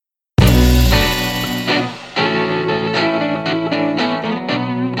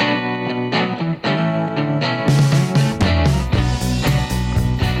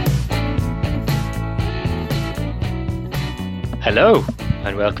Hello,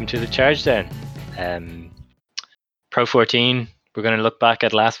 and welcome to the Charge Down. Pro 14, we're going to look back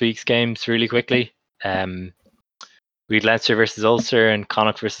at last week's games really quickly. We had Leinster versus Ulster and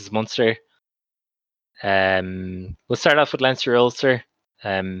Connacht versus Munster. We'll start off with Leinster-Ulster.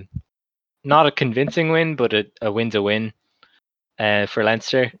 Not a convincing win, but a win's a win for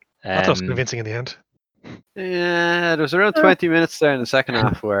Leinster. I thought it was convincing in the end. Yeah, there was around 20 minutes there in the second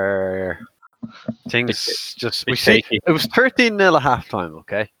half where things just... It was 13-0 at half-time,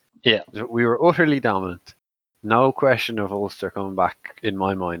 okay? Yeah. We were utterly dominant. No question of Ulster coming back, in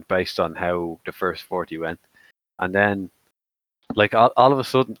my mind, based on how the first 40 went. And then, like, all of a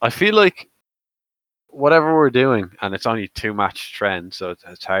sudden, I feel like whatever we're doing, and it's only two-match trend, so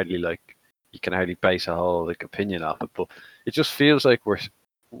it's hardly, like, you can hardly base a whole, like, opinion off it, but it just feels like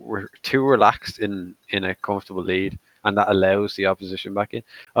we're too relaxed in a comfortable lead, and that allows the opposition back in.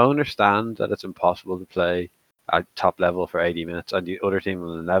 I understand that it's impossible to play at top level for 80 minutes, and the other team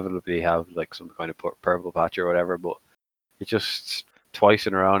will inevitably have like some kind of purple patch or whatever, but it just twice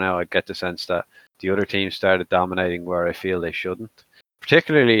in a row now I get the sense that the other team started dominating where I feel they shouldn't,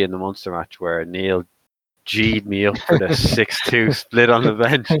 particularly in the Munster match where Neil G'd me up for the 6-2 split on the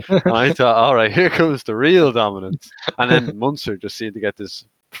bench. And I thought, all right, here comes the real dominance. And then Munster just seemed to get this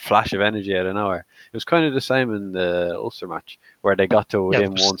flash of energy out of nowhere. It was kind of the same in the Ulster match where they got to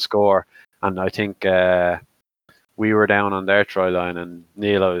within one score, and I think we were down on their try line, and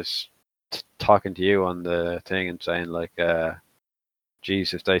Neil, I was talking to you on the thing and saying like,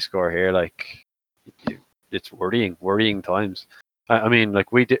 geez, if they score here, like, it's worrying times. I mean,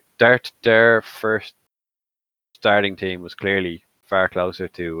 like, we did their first starting team was clearly far closer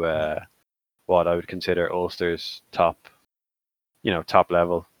to what I would consider Ulster's top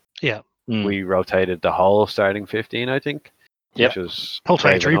level. Yeah. We rotated the whole starting 15, I think. Yep. Which was whole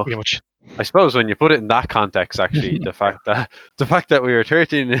 23 pretty much. I suppose when you put it in that context, actually, the fact that we were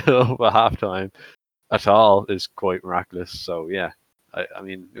 13-0 up at halftime at all is quite miraculous. So yeah, I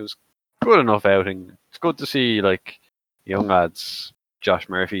mean, it was good enough outing. It's good to see like young lads. Josh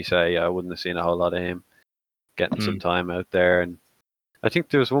Murphy say I wouldn't have seen a whole lot of him getting some time out there, and I think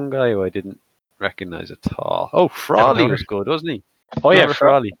there was one guy who I didn't recognise at all. Oh, Frawley was good, wasn't he? Oh yeah,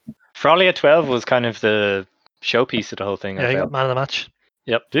 Frawley. Frawley at 12 was kind of the showpiece of the whole thing. Yeah, he got man of the match.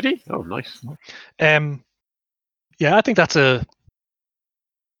 Yep. Did he? Oh, nice. Yeah, I think that's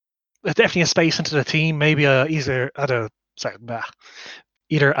definitely a space into the team. Maybe either as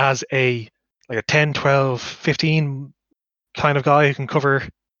a 10, 12, 15 kind of guy who can cover.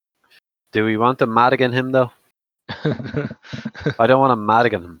 Do we want to Madigan him though? I don't want to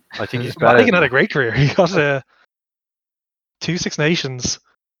Madigan him. I think he's better. Madigan had a great career. He got 2 Six Nations,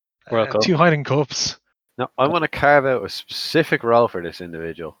 World Cup. 2 Highland Cups. No, I want to carve out a specific role for this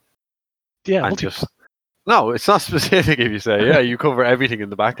individual. Yeah, and no, it's not specific. If you say, yeah, you cover everything in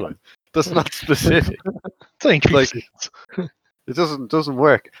the back line, that's not specific. It doesn't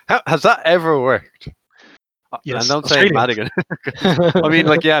work. Has that ever worked? Yes, and don't say Madigan. I mean,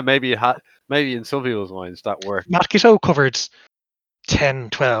 like, yeah, maybe in some people's minds that worked. Matt Giteau covered 10,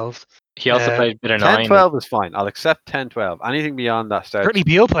 12. He also played a bit of 9. 10-12 is fine. I'll accept 10-12. Anything beyond that starts. Brittany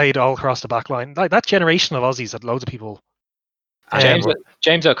Beale played all across the back line. Like, that generation of Aussies had loads of people.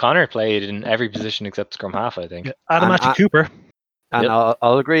 James O'Connor played in every position except scrum half, I think. Yeah, Adam Cooper. And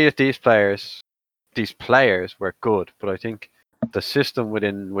I'll agree that these players were good, but I think the system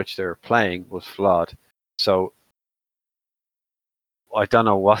within which they were playing was flawed. So I don't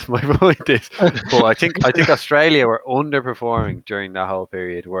know what my point is, but I think Australia were underperforming during that whole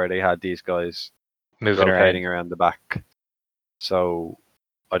period where they had these guys rotating around the back. So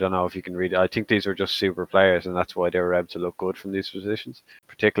I don't know if you can read it. I think these were just super players, and that's why they were able to look good from these positions,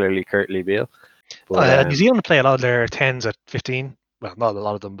 particularly Curtly Beale. New Zealand play a lot of their 10s at 15. Well, not a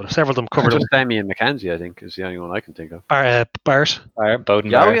lot of them, but several of them covered. Just Damien McKenzie, I think, is the only one I can think of. Barrett.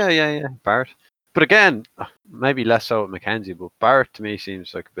 Bowden. Yeah, Barrett. But again, maybe less so with McKenzie, but Barrett to me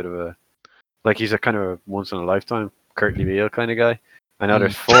seems like a bit of a... Like, he's a kind of a once-in-a-lifetime Curtly Beale kind of guy. I know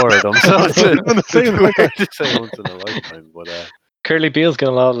there's 4 of them, so it's weird to say once-in-a-lifetime, but... Curly Beale's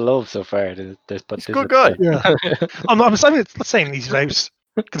getting a lot of love so far. He's a good guy. Yeah. I'm not saying he's out.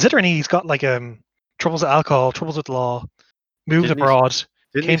 Considering he's got like troubles with alcohol, troubles with law, moved abroad.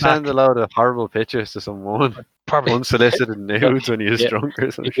 Didn't he send a load of horrible pictures to some woman? Probably unsolicited nudes when he was drunk or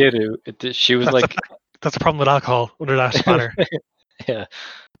something. He did. She was that's a problem with alcohol under that banner. Yeah.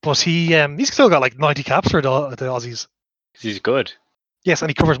 But he's still got like 90 caps for the Aussies. He's good. Yes, and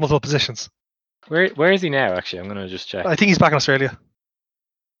he covers multiple positions. Where is he now, actually? I'm going to just check. I think he's back in Australia.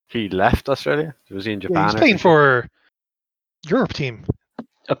 He left Australia? Was he in Japan? Yeah, he's playing for Europe team.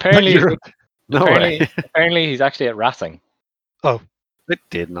 Apparently, No way. apparently he's actually at Racing. Oh, I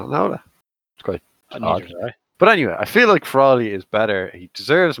did not know that. It's quite Neither odd. did I. But anyway, I feel like Frawley is better. He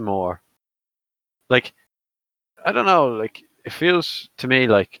deserves more. Like, I don't know. Like, it feels to me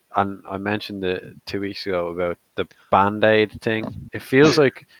like, and I mentioned it 2 weeks ago about the Band-Aid thing. It feels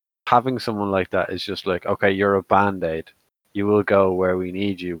like having someone like that is just like, okay, you're a Band-Aid. You will go where we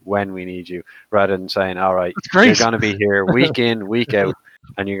need you, when we need you, rather than saying, all right, that's great. you're going to be here week in, week out,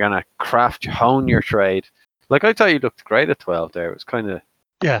 and you're going to hone your trade. Like, I thought you looked great at 12 there. It was kind of...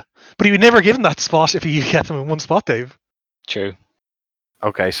 Yeah, but he would never give him that spot if he kept him in one spot, Dave. True.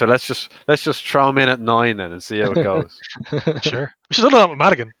 Okay, so let's just throw him in at 9 then and see how it goes. Sure. We should have done that with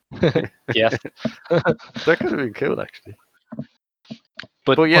Madigan. Yes. That could have been cool, actually.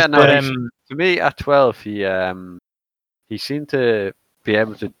 But yeah, no. um, To me, at 12, he seemed to be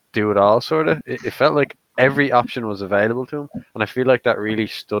able to do it all. Sort of. It felt like every option was available to him, and I feel like that really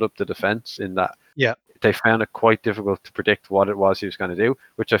stood up the defense. In that, Yeah. they found it quite difficult to predict what it was he was going to do,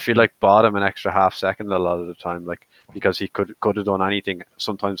 which I feel like bought him an extra half second a lot of the time, like because he could have done anything.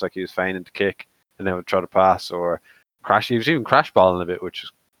 Sometimes like he was feigning to kick and then would try to pass or crash. He was even crash balling a bit, which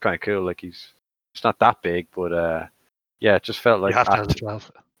is kind of cool. Like it's not that big, but yeah, it just felt like You have to have the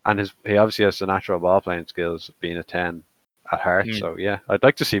 12. and he obviously has the natural ball playing skills of being a 10 at heart. Mm. So yeah, I'd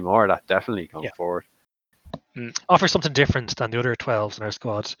like to see more of that definitely going forward. Offer something different than the other 12s in our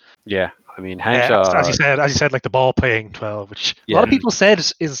squad. Yeah, I mean Henshaw, as you said, like the ball playing 12, which a lot of people said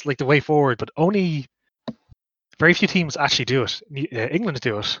is like the way forward, but only very few teams actually do it. England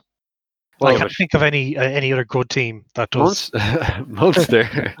do it. Well, I can't think of any other good team that does.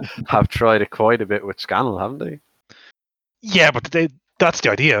 Munster have tried it quite a bit with Scannell, haven't they? Yeah, but that's the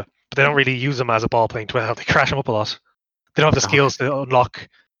idea. But they don't really use them as a ball playing 12. They crash them up a lot. They don't have the skills to unlock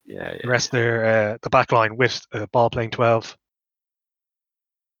the rest of their the back line with a ball playing 12.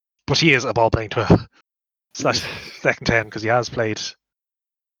 But he is a ball playing 12 / second 10 because he has played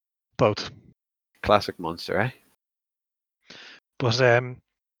both. Classic Munster, eh? But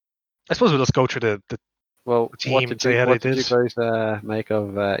I suppose we'll just go through the team. What did you guys make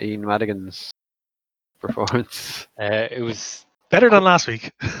of Ian Madigan's performance? It was better than last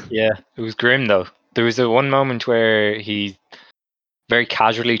week. Yeah, it was grim though. There was one moment where he very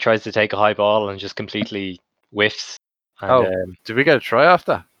casually tries to take a high ball and just completely whiffs. And, did we get a try off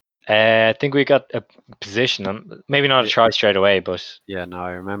that? I think we got a position, maybe not a try straight away, but yeah, no,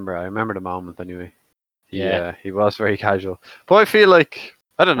 I remember the moment anyway. He was very casual, but I feel like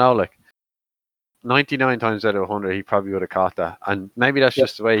I don't know, like 99 times out of 100, he probably would have caught that, and maybe that's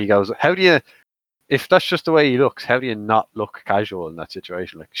just the way he goes. If that's just the way he looks, how do you not look casual in that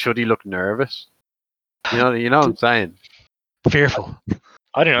situation? Like, should he look nervous? You know what I'm saying? Fearful.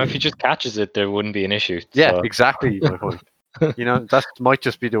 I don't know. If he just catches it, there wouldn't be an issue. Yeah, so. exactly my point. That might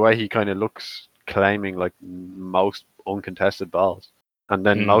just be the way he kind of looks, claiming like most uncontested balls, and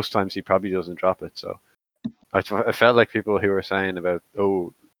then most times he probably doesn't drop it. So I felt like people who were saying about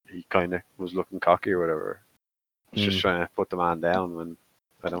he kind of was looking cocky or whatever, just trying to put the man down when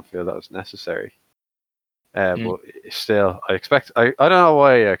I don't feel that was necessary. But still, I don't know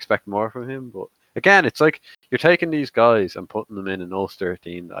why I expect more from him, but again, it's like you're taking these guys and putting them in an Ulster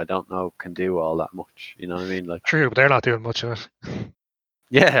team that I don't know can do all that much. You know what I mean? Like, true, but they're not doing much of it.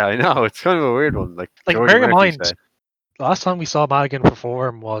 Yeah, I know. It's kind of a weird one. Like bear in mind, last time we saw Madigan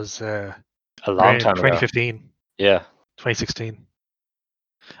perform was a long time 2015. Ago. Yeah. 2016.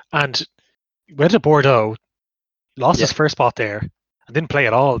 And went to Bordeaux, lost his first spot there, and didn't play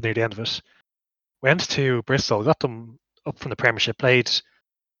at all near the end of it. Went to Bristol, got them up from the Premiership, played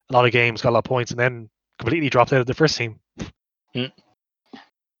a lot of games, got a lot of points, and then completely dropped out of the first team. And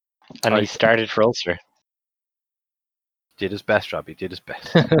he started for Ulster. Did his best, Robbie. Did his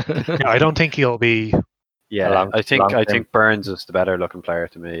best. I don't think he'll be. Yeah, I think Burns is the better looking player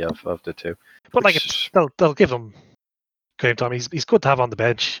to me of the two. But they'll give him game time. He's good to have on the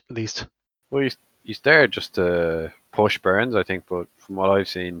bench at least. Well, he's there just to push Burns, I think. But from what I've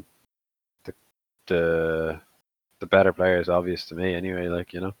seen, the better player is obvious to me anyway.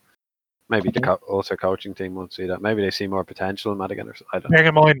 Like maybe the Ulster coaching team won't see that. Maybe they see more potential in Madigan or something. I don't know. Bearing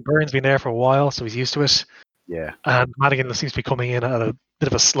in mind, Burns been there for a while, so he's used to it. Yeah. And Madigan seems to be coming in at a bit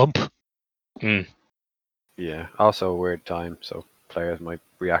of a slump. Yeah. Also a weird time, so players might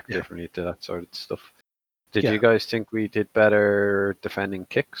react differently to that sort of stuff. Did you guys think we did better defending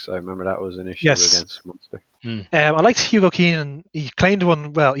kicks? I remember that was an issue against Munster. I liked Hugo Keenan. He claimed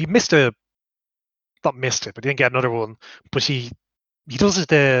one. Well, he not missed it, but he didn't get another one. But he does it.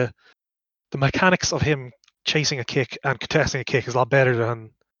 The mechanics of him chasing a kick and contesting a kick is a lot better than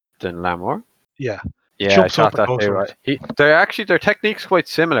Lamore. Yeah. Yeah, I thought that too. Right. Their technique's quite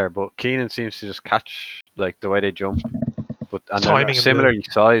similar, but Keenan seems to just catch like the way they jump. but and Timing they're and similarly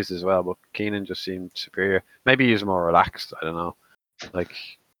sized as well. But Keenan just seemed superior. Maybe he's more relaxed. I don't know. Like,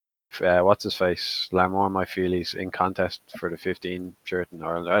 what's his face? Larmour might feel he's in contest for the 15 shirt,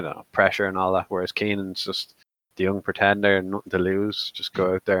 or I don't know, pressure and all that. Whereas Keenan's just the young pretender, nothing to lose. Just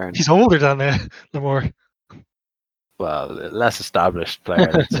go out there and he's older than Lamore. well, less established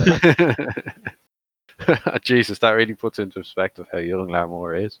player, let's say. Jesus, that really puts into perspective how young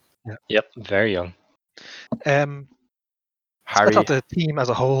Larmour is. Yeah. Yep, very young. I Harry, thought the team as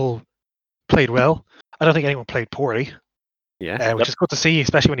a whole played well. I don't think anyone played poorly. yeah, Which is good to see,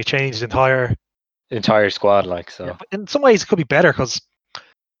 especially when you change the entire squad, like so. Yeah, but in some ways, it could be better because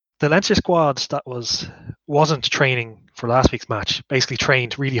the Leinster squad that wasn't training for last week's match basically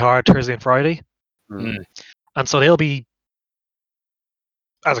trained really hard Thursday and Friday, and so they'll be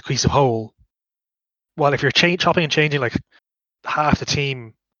as a cohesive whole. Well, if you're chopping and changing like half the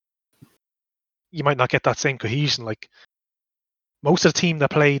team, you might not get that same cohesion. Like most of the team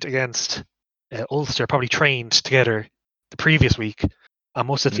that played against Ulster probably trained together the previous week, and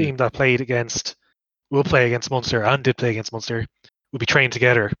most of the team that will play against Munster and did play against Munster will be trained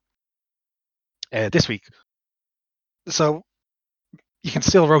together this week. So you can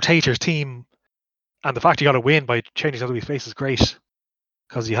still rotate your team, and the fact you got to win by changing other people's face is great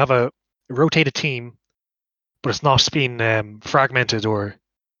because you have a rotated team, but it's not being fragmented or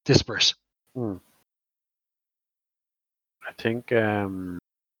dispersed. I think the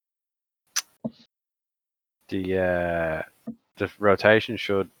rotation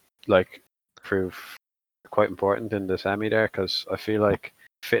should like prove quite important in the semi there, because I feel like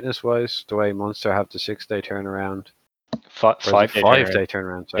fitness wise, the way Munster have the 6-day turnaround, 5-day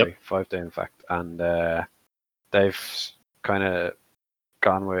turnaround, sorry, 5 day in fact, and they've kind of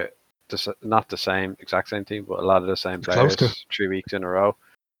gone with not the exact same team, but a lot of the same players 3 weeks in a row,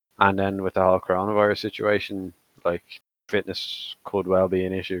 and then with the whole coronavirus situation, like fitness could well be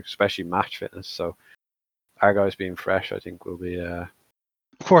an issue, especially match fitness. So our guys being fresh, I think, will be. Of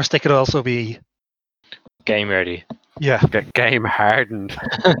course, they could also be game ready. Yeah, game hardened.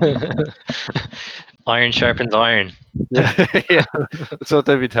 Iron sharpens iron. Yeah, that's what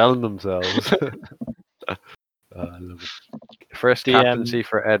they'd be telling themselves. I love it. First captaincy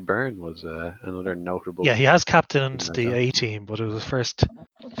for Ed Byrne was another notable. Yeah, he has captained the A team, but it was first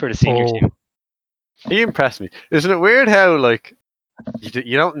for the senior team. He impressed me. Isn't it weird how like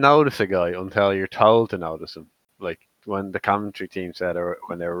you don't notice a guy until you're told to notice him? Like when the commentary team said, or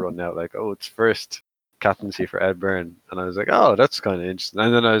when they were running out, like, "Oh, it's first captaincy for Ed Byrne," and I was like, "Oh, that's kind of interesting."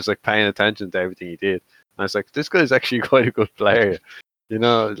 And then I was like paying attention to everything he did, and I was like, "This guy's actually quite a good player." You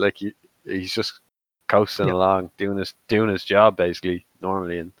know, like he's just coasting along, doing his job basically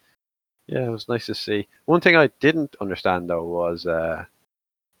normally, and yeah, it was nice to see. One thing I didn't understand though was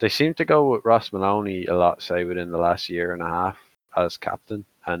they seem to go with Ross Maloney a lot, say within the last year and a half as captain,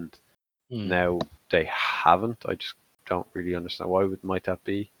 and now they haven't. I just don't really understand why might that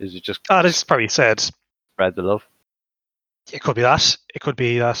be. Is it just? This is probably said. Spread the love. It could be that. It could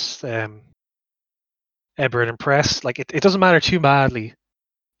be that Eber and Press. Like it doesn't matter too badly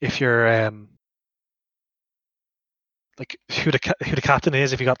if you're like who the captain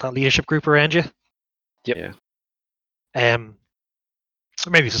is if you got that leadership group around you. Yep. Yeah.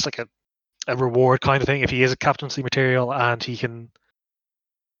 Maybe it's just like a reward kind of thing if he is a captaincy material and he's been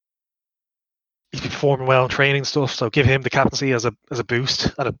performing well in training and stuff. So give him the captaincy as a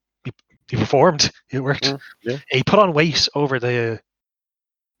boost, and he performed. It worked. Yeah. He put on weight over the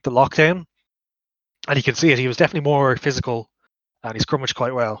lockdown, and you can see it. He was definitely more physical, and he's scrummaged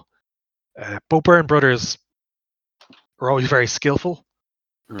quite well. Both Byrne brothers were always very skillful,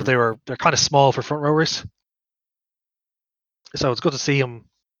 but they're kind of small for front rowers. So it's good to see him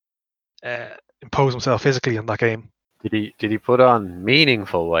impose himself physically in that game. Did he put on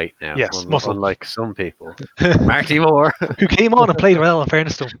meaningful weight now? Yes, muscle. Unlike some people. Marty Moore. Who came on and played well, in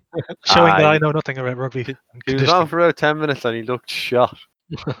fairness to him. Showing that I know nothing about rugby. He was on for about 10 minutes and he looked shot.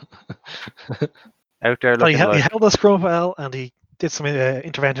 Out there looking he held the scrum well and he did some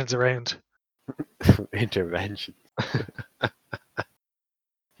interventions around. Intervention.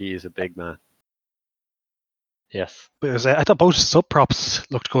 He is a big man. Yes. But I thought both sub props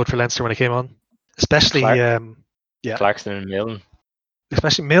looked good for Leinster when he came on. Especially Clarkson and Milne.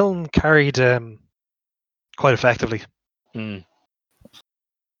 Especially Milne carried quite effectively. And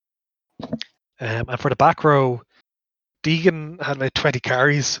for the back row, Deegan had like 20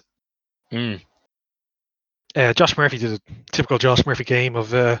 carries. Josh Murphy did a typical Josh Murphy game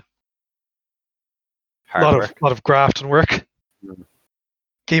of a lot of graft and work.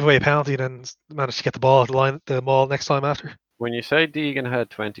 Gave away a penalty and then managed to get the ball at the maul next time after. When you say Deegan had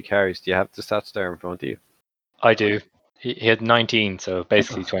 20 carries, do you have the stats there in front of you? I do. He had 19, so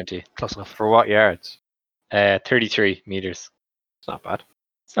basically 20. Close enough. For what yards? 33 meters. It's not bad.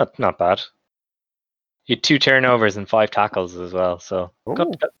 It's not bad. He had 2 turnovers and 5 tackles as well, so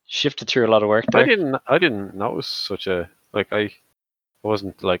got shifted through a lot of work there. I didn't notice such a I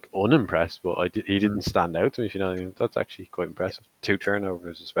wasn't like unimpressed, but he didn't stand out to me. If you know what I mean. That's actually quite impressive. 2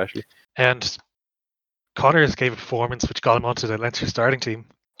 turnovers, especially. And Connors gave a performance which got him onto the Leinster starting team.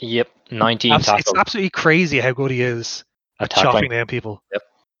 Yep, 19 tackles. It's absolutely crazy how good he is at chopping down people. Yep.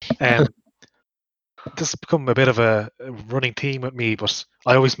 This has become a bit of a running theme with me, but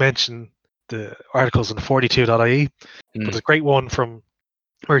I always mention the articles in 42.ie. But there's a great one from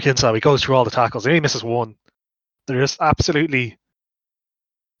Murray Kinsella. He goes through all the tackles. He only misses one. They're just absolutely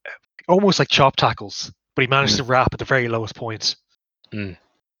almost like chop tackles, but he managed to wrap at the very lowest point. And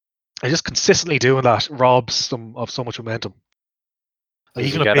just consistently doing that robs them of so much momentum. Like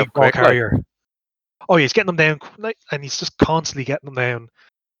even a big ball carrier. Oh, he's getting them down, and he's just constantly getting them down.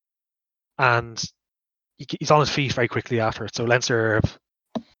 And he's on his feet very quickly after it. So Leinster.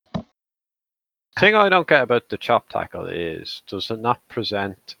 The thing I don't get about the chop tackle is, does it not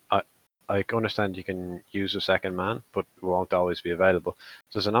present? I understand you can use a second man, but it won't always be available.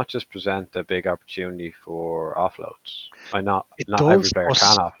 Does it not just present a big opportunity for offloads? Not every player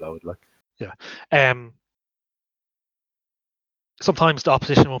can offload. Like, yeah. Sometimes the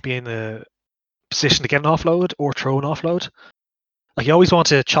opposition won't be in the position to get an offload or throw an offload. Like you always want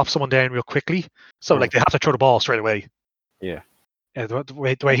to chop someone down real quickly, so like they have to throw the ball straight away. Yeah.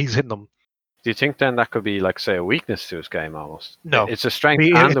 The way he's hitting them. Do you think then that could be like, say, a weakness to his game almost? No, it's a strength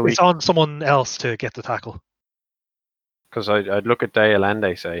and a weakness. It's on someone else to get the tackle. Because I'd look at Day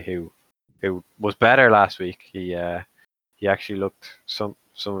Allende, say, who was better last week. He actually looked some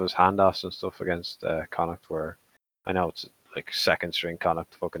of his handoffs and stuff against Connacht, where I know it's like second string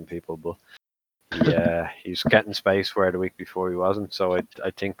Connacht fucking people, but he's getting space where the week before he wasn't. So I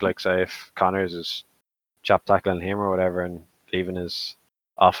think, like, say, if Connors is chop tackling him or whatever and leaving his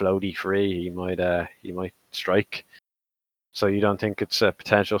offloady free, he might strike. So you don't think it's a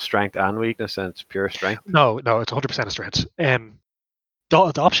potential strength and weakness, and it's pure strength? No, it's 100% a strength.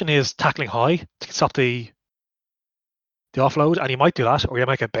 The option is tackling high to stop the offload, and you might do that, or you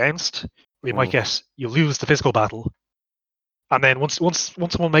might get bounced, or you lose the physical battle, and then once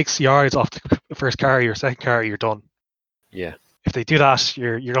someone makes yards off the first carry or second carry, you're done. Yeah. If they do that,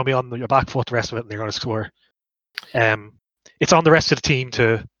 you're going to be on your back foot the rest of it, and they're going to score. It's on the rest of the team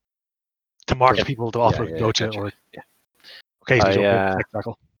to mark people to offload go to, or occasionally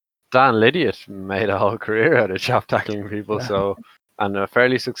tackle. Dan Lydiot made a whole career out of chop tackling people, and a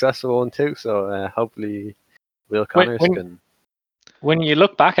fairly successful one too. So hopefully, Will Connors can. When you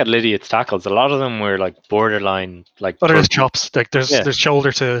look back at Lydiot's tackles, a lot of them were like borderline, like. But there's chops. Like there's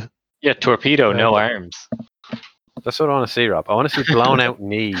shoulder to. Yeah, torpedo, no arms. That's what I want to see, Rob. I want to see blown out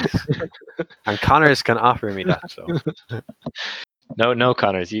knees, and Connors can offer me that. So. No,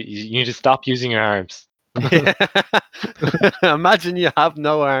 Connors. You need to stop using your arms. Imagine you have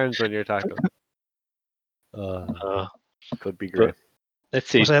no arms when you're tackling. Could be great. Let's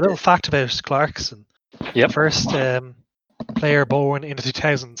see. A little fact about Clarkson. Yep. First player born in the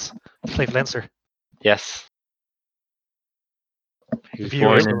 2000s to play for Leinster. Yes. The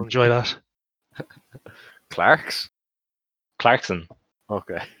viewers will enjoy that. Clarkson.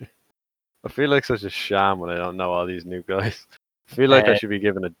 Okay. I feel like such a sham when I don't know all these new guys. I feel like I should be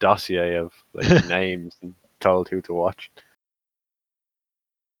given a dossier of like names and told who to watch.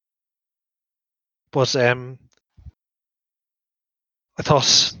 But I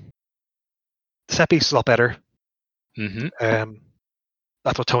thought the set piece is a lot better. Mm-hmm.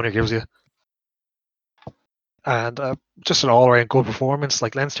 That's what Tony gives you. And just an all-around good performance.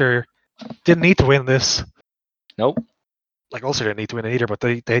 Like Leinster didn't need to win this. Nope. Like Ulster didn't need to win it either, but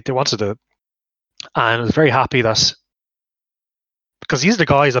they wanted to. And I was very happy that because these are the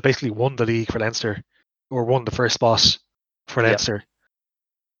guys that basically won the league for Leinster, or won the first spot for Leinster,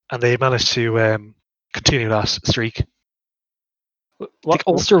 and they managed to continue that streak. I think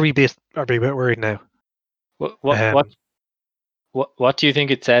Ulster are a bit worried now. What do you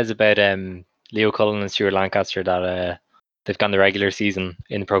think it says about Leo Cullen and Stuart Lancaster that they've gone the regular season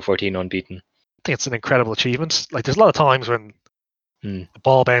in the Pro 14 unbeaten? I think it's an incredible achievement. Like there's a lot of times when the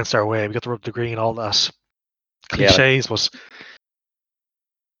ball bounced our way, we got to rub the green, all that cliches, but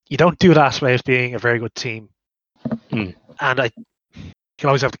you don't do that without being a very good team. And I can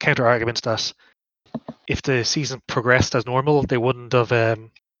always have the counter arguments that if the season progressed as normal, they wouldn't have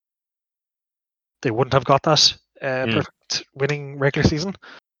got that perfect winning regular season.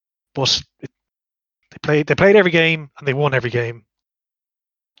 But they played every game and they won every game.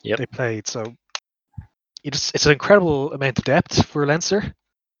 Yep. They played, so it's an incredible amount of depth for Leinster,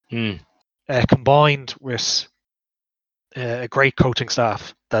 combined with a great coaching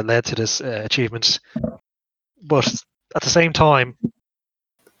staff that led to this achievement. But at the same time,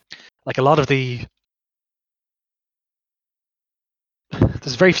 like a lot of there's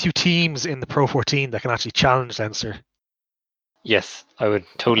very few teams in the Pro 14 that can actually challenge Leinster. Yes, I would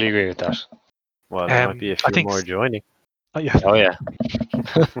totally agree with that. Well, there might be a few more joining. Yeah. Oh yeah.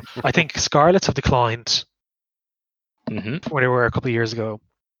 I think Scarlets have declined Mm-hmm. from where they were a couple of years ago.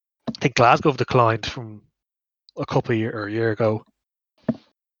 I think Glasgow have declined from a couple of a year ago.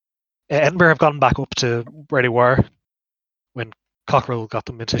 Edinburgh have gotten back up to where they were when Cockerell got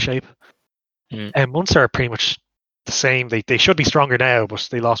them into shape. And Munster are pretty much the same. They should be stronger now, but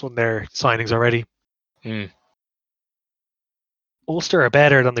they lost one of their signings already. Ulster are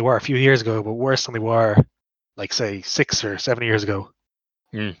better than they were a few years ago, but worse than they were, like, say, 6 or 7 years ago.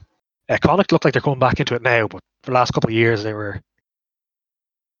 Connacht look like they're coming back into it now, but for the last couple of years they weren't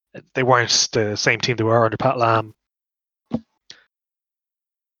the same team they were under Pat Lam.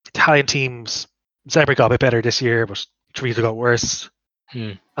 Italian teams, Zebra got a bit better this year, but Treviso got worse.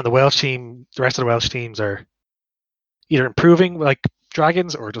 And the Welsh team, the rest of the Welsh teams are either improving like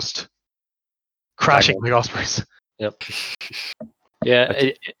Dragons or just crashing like Ospreys. Yep. Yeah,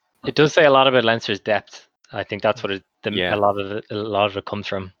 it does say a lot about Leinster's depth. I think that's what a lot of it comes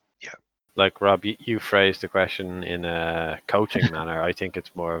from. Yeah. Like Rob, you phrased the question in a coaching manner. I think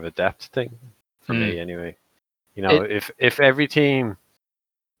it's more of a depth thing for me, anyway. You know, if every team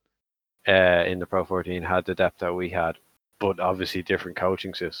in the Pro 14 had the depth that we had, but obviously different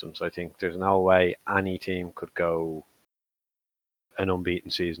coaching systems, I think there's no way any team could go an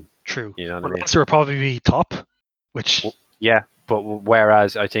unbeaten season. True. You know what I mean? Leinster would probably be top, which... Yeah, but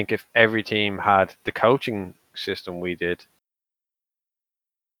whereas I think if every team had the coaching system we did...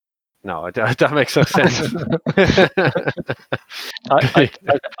 No, that makes no sense.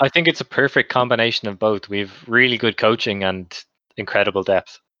 I think it's a perfect combination of both. We've really good coaching and incredible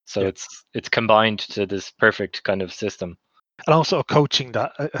depth. So it's combined to this perfect kind of system. And also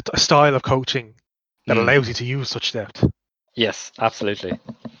a style of coaching that allows you to use such depth. Yes, absolutely.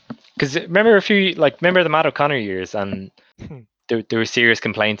 Because remember the Matt O'Connor years, and there were serious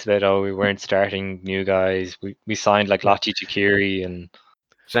complaints about we weren't starting new guys. We signed like Lottie Chikiri and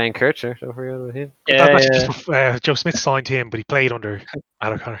Shane Kircher, don't forget about him. Just Joe Smith signed him, but he played under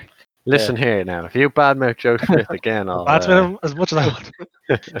Matt O'Connor. Listen here now, if you badmouth Joe Smith again, I'll badmouth him as much as I want.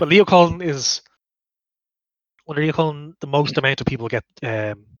 But Leo Cullen is under Leo Cullen, the most amount of people get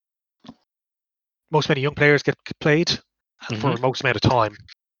most many young players get played for most amount of time.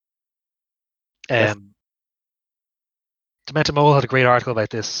 Dementa Mole had a great article about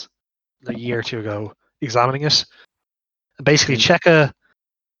this a year or two ago, examining it. And basically, Cheika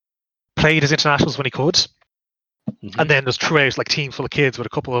played his internationals when he could, and then just threw out like teams full of kids with a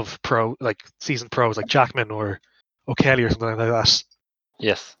couple of seasoned pros like Jackman or O'Kelly or something like that.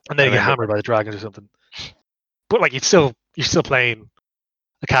 Yes, and then you get hammered by the Dragons or something. But like you're still playing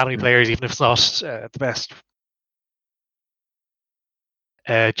academy players, even if it's not the best.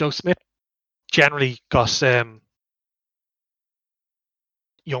 Joe Smith generally got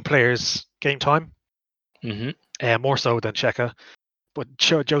young players game time, more so than Cheika. But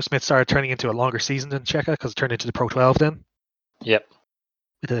Joe Smith started turning into a longer season than Cheika because it turned into the Pro 12 then. Yep.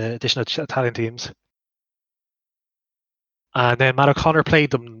 With the addition of Italian teams. And then Matt O'Connor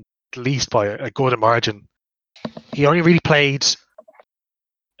played them the least by a good margin. He only really played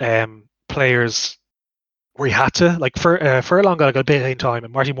players where he had to. Like Furlong got a good bit of time,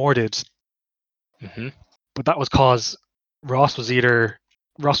 and Marty Moore did. But that was because Ross was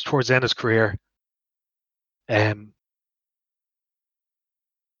towards the end of his career. And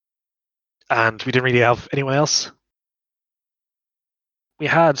we didn't really have anyone else. We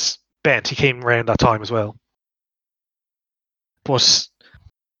had Bent, he came around that time as well. But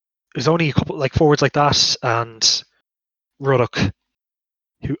there's only a couple like forwards like that and Ruddock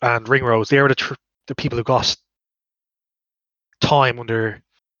and Ringrose. They were the people who got time under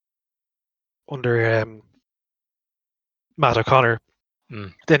Matt O'Connor.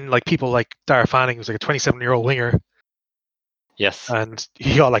 Then like people like Dara Fanning, who's like a 27-year-old winger. Yes. And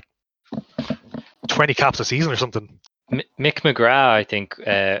he got like 20 caps a season or something. Mick McGrath, I think,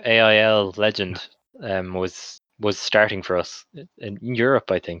 AIL legend, was starting for us in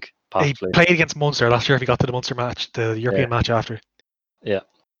Europe, I think. Possibly. He played against Munster last year if he got to the Munster match, the European match after. Yeah.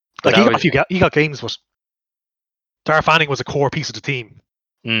 Like he got games, but Dara Fanning was a core piece of the team.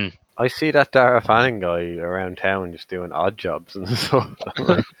 I see that Dara Fanning guy around town just doing odd jobs and stuff.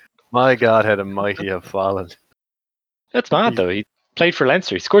 Like, my God, how the mighty have fallen. That's mad though. He played for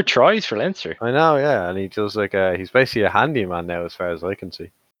Leinster. He scored tries for Leinster. I know, yeah, and he does like he's basically a handyman now, as far as I can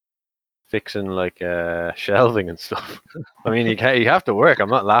see, fixing like shelving and stuff. I mean, you have to work. I'm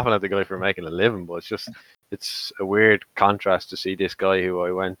not laughing at the guy for making a living, but it's a weird contrast to see this guy who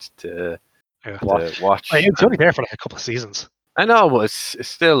I went to watch. He's only there for like a couple of seasons. I know, but it's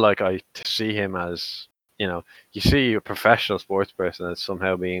still like to see him as, you see a professional sports person as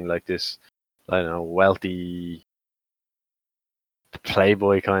somehow being like this, I don't know, wealthy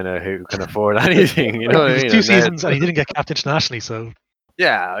playboy kind of who can afford anything. You know what I mean? 2 seasons and he didn't get capped internationally, so.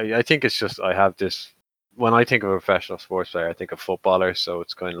 Yeah, I think it's just I have this. When I think of a professional sports player, I think of footballers. So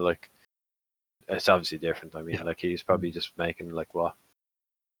it's kind of like it's obviously different. I mean, like he's probably just making like what,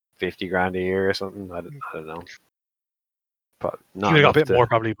 50 grand a year or something. I don't know. He would have got a bit more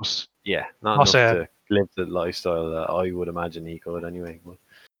probably, but not enough to live the lifestyle that I would imagine he could anyway. But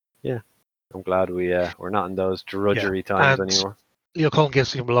yeah, I'm glad we're not in those drudgery times anymore. Leo Cullen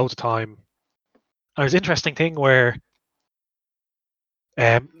gives him loads of time. And there's an interesting thing where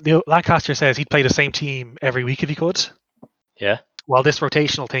Lancaster says he'd play the same team every week if he could. Yeah. While this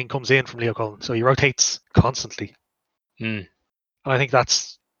rotational thing comes in from Leo Cullen, so he rotates constantly. And I think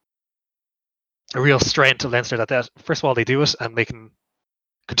that's a real strength of Leinster that first of all they do it and they can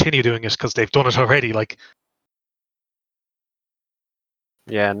continue doing it because they've done it already. Like,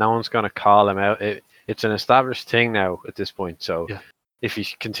 yeah, no one's gonna call him out. It's an established thing now at this point. So if he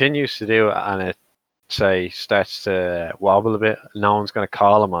continues to do it and it starts to wobble a bit, no one's gonna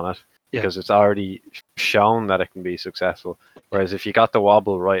call him on it because it's already shown that it can be successful. Whereas if you got the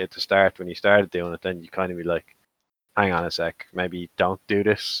wobble right at the start when you started doing it, then you kind of be like, hang on a sec, maybe don't do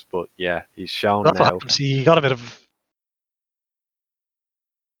this. But yeah, he's shown that's now. what happens. He got a bit of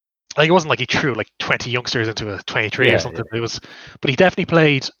like it wasn't like he threw like 20 youngsters into a 23 or something. It was, but he definitely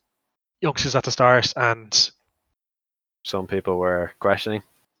played youngsters at the start, and some people were questioning.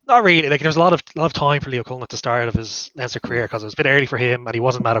 Not really. Like there's a lot of time for Leo Cullen at the start of his Leinster career because it was a bit early for him, and he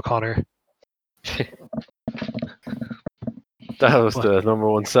wasn't Matt O'Connor. That was the number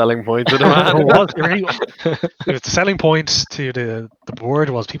one selling point of the man. It was the selling point to the board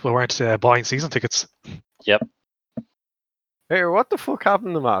was people weren't buying season tickets. Yep. Hey, what the fuck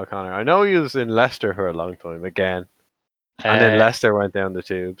happened to Matt O'Connor? I know he was in Leicester for a long time again, and then Leicester went down the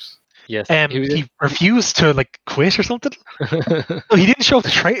tubes. Yes. He refused to like quit or something. No, he didn't show up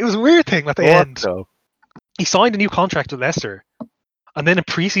to train. It was a weird thing at the end. So? He signed a new contract with Leicester, and then in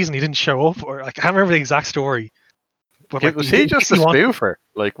pre-season he didn't show up, or like, I can't remember the exact story. But like, was he just a spoofer?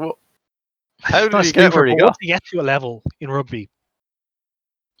 Like what? How did he get where he got? Once you get to a level in rugby,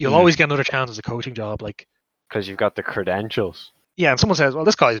 you'll always get another chance as a coaching job, like because you've got the credentials. Yeah, and someone says, "Well,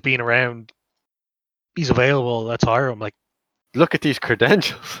 this guy's been around. He's available. Let's hire him." Like, look at these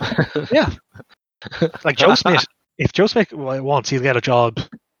credentials. Yeah, like Joe Smith. If Joe Smith wants, he'll get a job,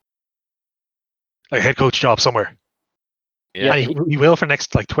 like a head coach job somewhere. Yeah, he will for the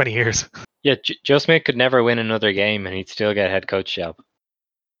next like 20 years. Yeah, Joe Smith could never win another game, and he'd still get a head coach job.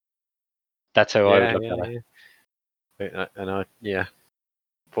 That's how I would look at it. I know. Yeah,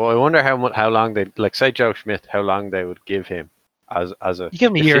 but I wonder how long they like say Joe Schmidt, how long they would give him as a. You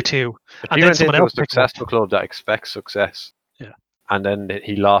give him a year or two, and then someone else. A successful club that expects success. Yeah, and then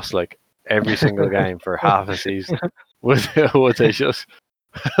he lost like every single game for half a season. Would they just?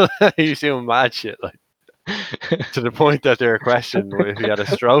 He's doing mad shit like. To the point that they're questioning if he had a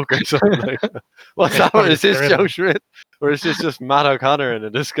stroke or something. Like, what's happening? Is this Joe Schmidt or is this just Matt O'Connor in a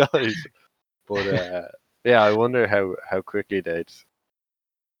disguise? But yeah, I wonder how quickly they'd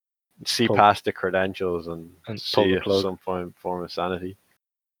see past the credentials and see some form of sanity.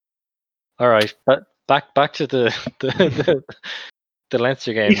 All right, but back to the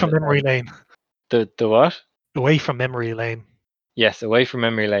Leinster game. Away from memory lane. The what? Away from memory lane. Yes, away from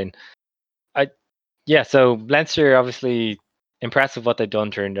memory lane. Yeah, so Leinster obviously impressive what they've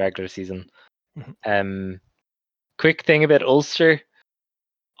done during the regular season. Quick thing about Ulster,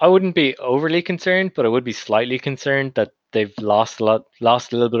 I wouldn't be overly concerned, but I would be slightly concerned that they've lost a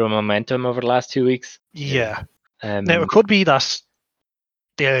little bit of momentum over the last 2 weeks. Yeah. Now it could be that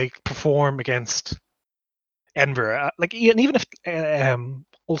they perform against Edinburgh, like even if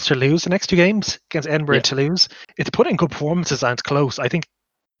Ulster lose the next 2 games against Edinburgh and Toulouse, if they put in good performances and it's close, I think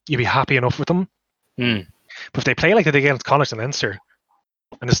you'd be happy enough with them. But if they play like they did against Connacht and Leinster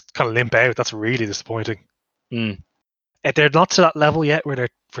and just kind of limp out, that's really disappointing. They're not to that level yet where they're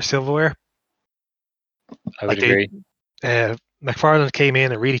for silverware. I would agree. McFarland came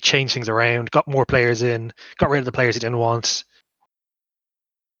in and really changed things around, got more players in, got rid of the players he didn't want,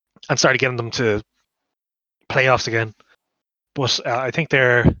 and started getting them to playoffs again. But I think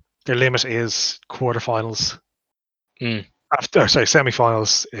their limit is quarterfinals.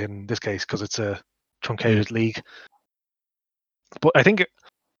 semi-finals in this case because it's a truncated league. But I think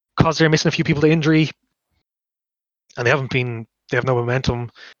because they're missing a few people to injury, and they have no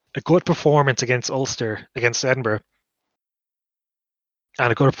momentum. A good performance against Ulster, against Edinburgh,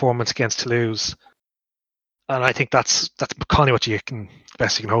 and a good performance against Toulouse. And I think that's kind of what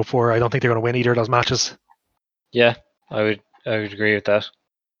best you can hope for. I don't think they're going to win either of those matches. Yeah, I would agree with that.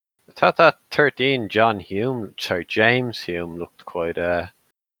 I thought that 13 James Hume looked quite a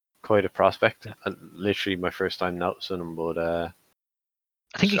prospect. Literally my first time noticing him, but I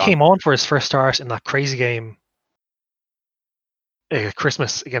think he came on for his first start in that crazy game,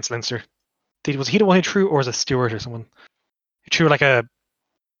 Christmas against Leinster. Was he the one who threw, or was it Stewart or someone? He threw like a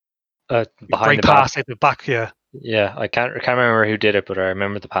behind great pass at the back. Yeah. Yeah, I can't remember who did it, but I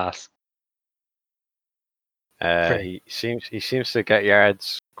remember the pass. He seems to get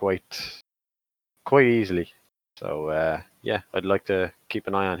yards quite easily. So yeah, I'd like to keep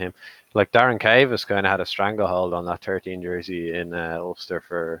an eye on him. Like Darren Cave has kind of had a stranglehold on that 13 jersey in Ulster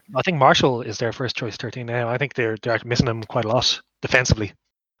for. I think Marshall is their first choice 13 now. I think they're missing him quite a lot defensively.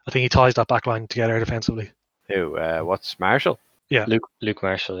 I think he ties that back line together defensively. Who? What's Marshall? Yeah, Luke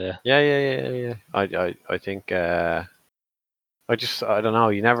Marshall. Yeah. Yeah. I think. I don't know.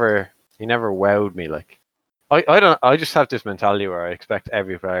 He never wowed me. Like I just have this mentality where I expect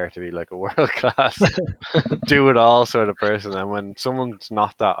every player to be like a world class, do it all sort of person. And when someone's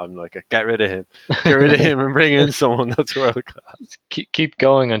not that, I'm like, get rid of him, and bring in someone that's world class. Keep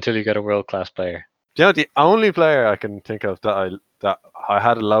going until you get a world class player. You know, the only player I can think of that I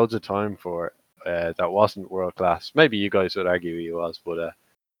had loads of time for that wasn't world class. Maybe you guys would argue he was, but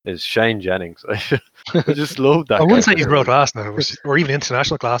is Shane Jennings. I just love that. I wouldn't say he's world class now, or even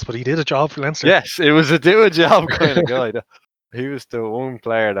international class, but he did a job for Leinster. Yes, it was a do a job kind of guy. He was the one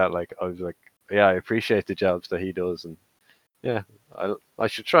player that like I was like, yeah, I appreciate the jobs that he does, and yeah, I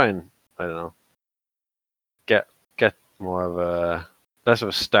should try and I don't know get more of a less of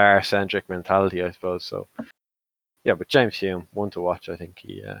a star centric mentality, I suppose. So yeah, but James Hume, one to watch. I think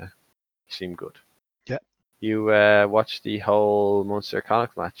he seemed good. Yeah. You watched the whole Munster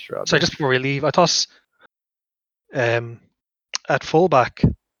Connacht match, Rob? So just before we leave, I thought at fullback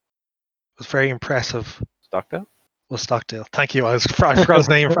was very impressive. Stockdale? Was Stockdale. Thank you. I forgot his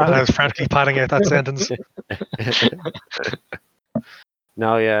name. I was frantically padding out that sentence.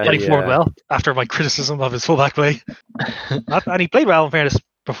 No, yeah. He performed well after my criticism of his fullback play. And he played well in fairness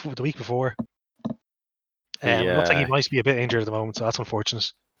the week before. Looks like he might be a bit injured at the moment, so that's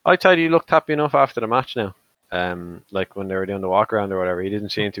unfortunate. I thought he looked happy enough after the match now. Like when they were doing the walk around or whatever, he didn't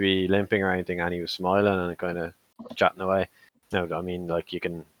seem to be limping or anything, and he was smiling and kind of chatting away. No, I mean, like you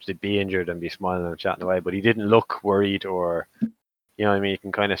can be injured and be smiling and chatting away, but he didn't look worried or, you know what I mean? You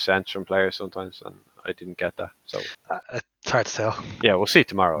can kind of sense from players sometimes, and I didn't get that. So it's hard to tell. Yeah, we'll see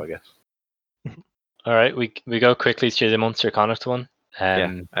tomorrow, I guess. All right, we go quickly through the Munster Connacht one.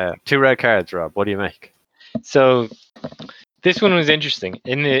 2 red cards, Rob. What do you make? So this one was interesting.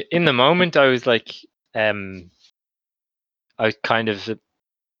 In the moment, I was like, I was kind of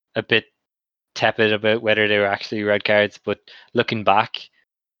a bit tepid about whether they were actually red cards, but looking back,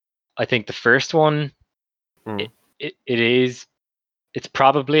 I think the first one, it's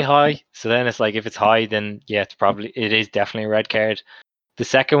probably high. So then it's like, if it's high, then yeah, it is definitely a red card. The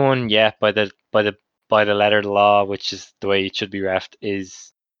second one, yeah, by the letter of the law, which is the way it should be reffed,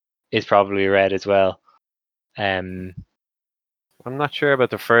 is probably a red as well. I'm not sure about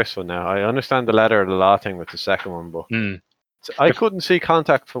the first one now. I understand the letter of the law thing with the second one, but I couldn't see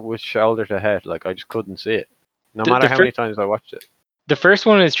contact with shoulder to head. Like, I just couldn't see it, no matter how many times I watched it. The first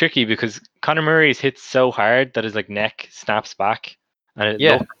one is tricky because Conor Murray's hit so hard that his like neck snaps back, and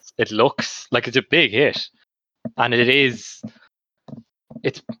it looks like it's a big hit, and it's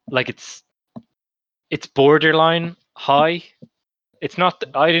borderline high. It's not.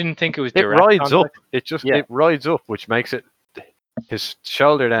 I didn't think it was direct. It rides contact. up. It rides up, which makes it. His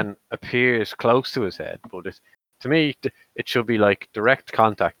shoulder then appears close to his head, but to me, it should be like direct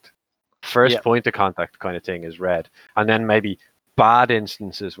contact. First point of contact kind of thing is red, and then maybe bad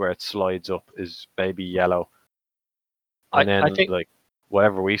instances where it slides up is maybe yellow. And then I think, like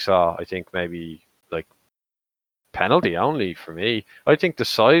whatever we saw, I think maybe like penalty only for me. I think the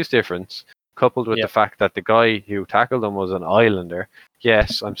size difference, coupled with the fact that the guy who tackled him was an Islander.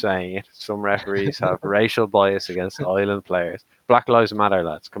 Yes, I'm saying it. Some referees have racial bias against Island players. Black Lives Matter,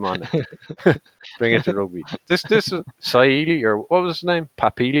 lads. Come on now. Bring it to rugby. This is Saili, or what was his name?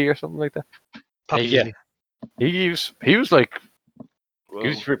 Papili or something like that? Papili. He was like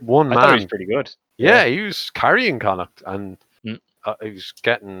one man. I thought he was pretty good. Yeah, he was carrying Connacht, and he was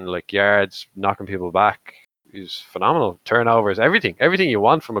getting like yards, knocking people back. he's phenomenal. Turnovers, everything you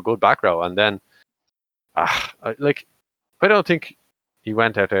want from a good back row. And then, I don't think he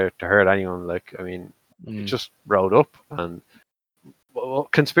went out there to hurt anyone. Like, I mean, he just rode up. And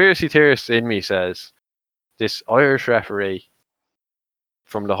conspiracy theorist in me says this Irish referee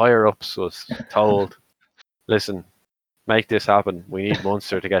from the higher ups was told, "Listen, make this happen. We need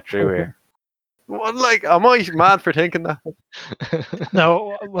Munster to get through here." What, like, am I mad for thinking that?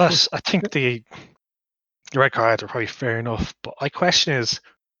 No, well, I think the red cards are probably fair enough. But my question is,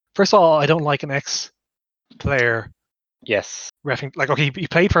 first of all, I don't like an ex-player Yes. reffing. Like, okay, he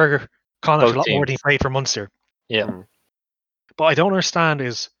played for Connacht Both a lot more than he teams. played for Munster. Yeah. But I don't understand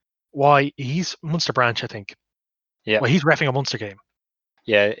is why he's Munster branch, I think. Yeah. Well, he's reffing a Munster game.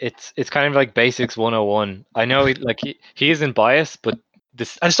 Yeah, it's kind of like basics 101. I know he isn't biased, but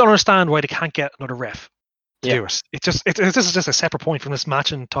this I just don't understand why they can't get another ref to Yeah. do it. This is just a separate point from this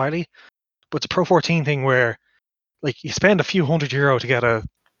match entirely. But it's a Pro 14 thing where, like, you spend a few €100 to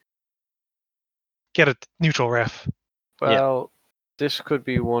get a neutral ref. Well, this could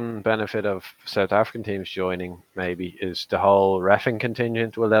be one benefit of South African teams joining. Maybe is the whole reffing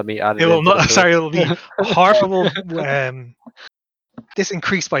contingent will let me add it. It'll be horrible. This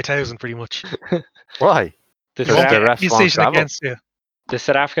increased by 1,000 pretty much. Why? The Because the South, refs won't travel. Against you. the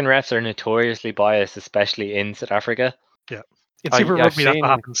South African refs are notoriously biased, especially in South Africa. Yeah, in Super Rugby that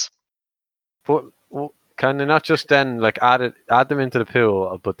happens. But can they not just then like add them into the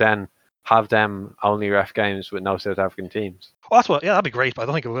pool, but then have them only ref games with no South African teams? Well, that'd be great, but I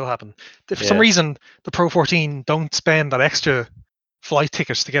don't think it will happen. For some reason, the Pro 14 don't spend that extra flight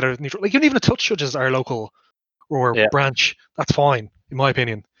tickets to get a neutral. Like, even the touch judges are local or branch. That's fine, in my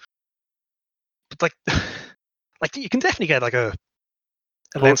opinion. But like you can definitely get like a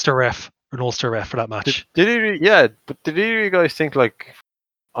Leinster ref or an Ulster ref for that match. Did you guys think, like,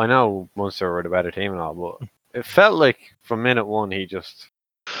 I know Munster were the better team and all, but it felt like from minute one he just...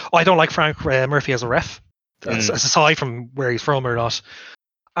 I don't like Frank Murphy as a ref, aside from where he's from or not.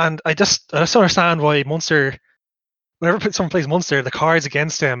 And I just understand why Munster, whenever someone plays Munster, the cards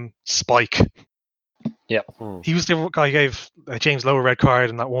against him spike. Yeah. He was the guy who gave James Lowe a red card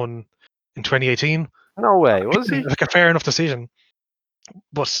in that one in 2018. No way, was he? Like a fair enough decision.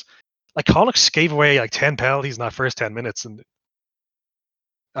 But like Connacht gave away like 10 penalties in that first 10 minutes, and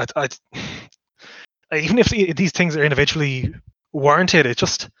even if these things are individually warranted, I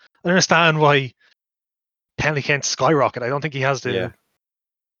don't understand why penalty can't skyrocket. I don't think he has the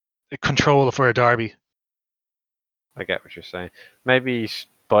control for a derby. I get what you're saying. Maybe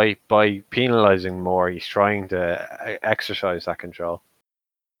by penalising more, he's trying to exercise that control.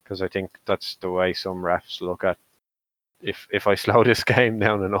 Because I think that's the way some refs look at, if I slow this game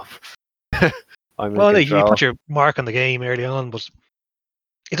down enough, I'm in control. You put your mark on the game early on, but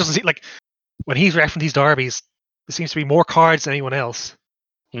it doesn't seem like when he's reffing these derbies, there seems to be more cards than anyone else,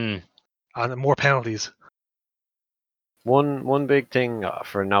 and more penalties. One big thing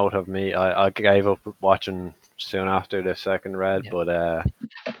for note of me, I gave up watching soon after the second red, but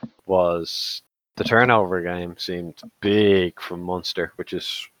was the turnover game seemed big from Munster, which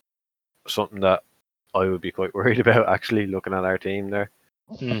is something that I would be quite worried about, actually, looking at our team there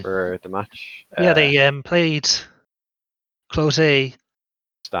for the match. They played Close,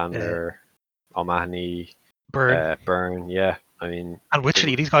 Stander, O'Mahony, Byrne. Yeah, I mean, and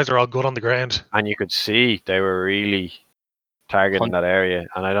Wycherley. These guys are all good on the ground, and you could see they were really targeting that area.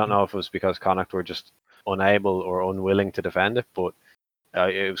 And I don't know if it was because Connacht were just unable or unwilling to defend it, but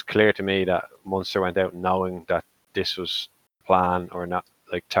it was clear to me that Munster went out knowing that this was plan or not,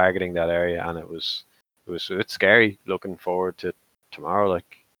 like targeting that area, and it was a bit scary looking forward to tomorrow.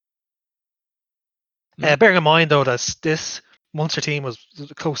 Like, bearing in mind though that this Munster team was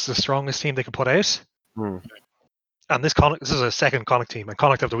close to the strongest team they could put out, and this is a second Connacht team, and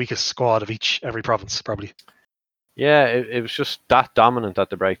Connacht have the weakest squad of every province probably. Yeah, it was just that dominant at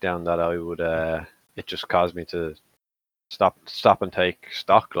the breakdown that I would. It just caused me to stop and take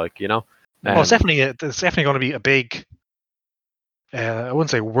stock, like, you know. Well, it's definitely going to be a big. I wouldn't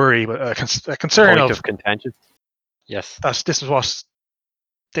say worry, but a concern of contention. Yes, this is what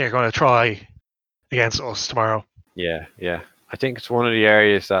they're going to try against us tomorrow. Yeah. I think it's one of the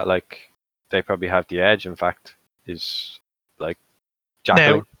areas that, like, they probably have the edge. In fact, is like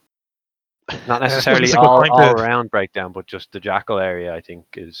jackling. Not necessarily all around breakdown, but just the jackal area. I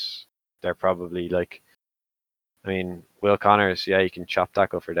think they're probably like. I mean, Will Connors, he can chop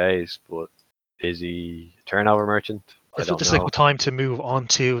tackle for days, but is he a turnover merchant? This is a good time to move on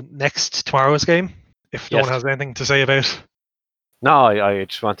to tomorrow's game, if no one has anything to say about. No, I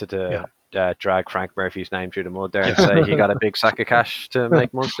just wanted to drag Frank Murphy's name through the mud there and say he got a big sack of cash to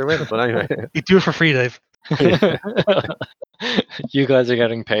make Munster win. But anyway, you do it for free, Dave. You guys are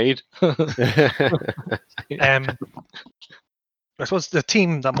getting paid. I suppose the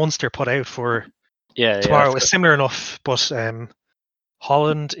team that Munster put out for Yeah, tomorrow that's is similar enough, but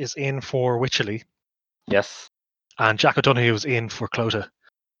Holland is in for Wycherley yes. and Jack O'Donoghue is in for Clota.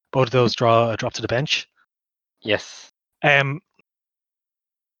 Both of those drop to the bench. Yes. There's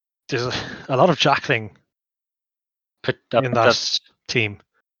a lot of Jackling in that team.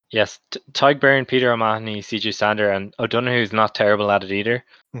 Yes, Tygburn, Peter O'Mahony, CJ Sander, and O'Donoghue's not terrible at it either.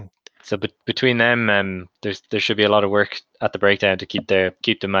 So between them, there should be a lot of work at the breakdown to keep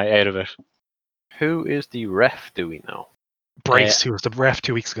them out of it. Who is the ref? Do we know? Bryce, who was the ref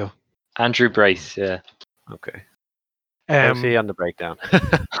 2 weeks ago. Andrew Bryce, yeah. Okay. How's he on the breakdown?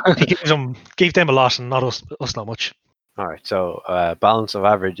 He gave them a lot and not us not much. All right, so balance of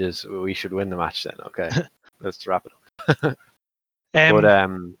averages, we should win the match then. Okay, let's wrap it up.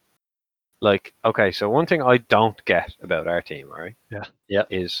 But okay, so one thing I don't get about our team, all right? Yeah.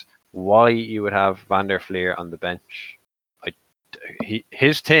 Is why you would have Van der Fleer on the bench.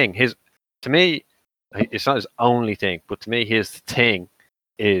 To me, it's not his only thing, but to me, his thing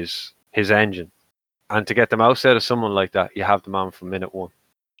is his engine. And to get the most out of someone like that, you have the man from minute one.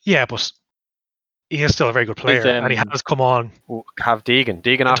 Yeah, but he is still a very good player, and he has come on. Have Deegan.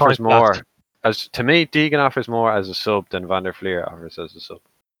 Deegan offers more. To me, Deegan offers more as a sub than Van der Fleer offers as a sub.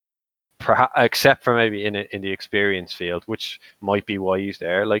 Perhaps, except for maybe in the experience field, which might be why he's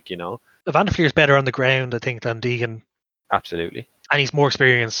there. Van der Fleer is better on the ground, I think, than Deegan. Absolutely, and he's more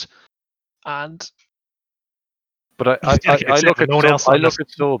experienced. But I look at no one else on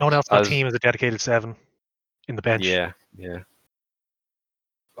the team is a dedicated 7 in the bench. Yeah.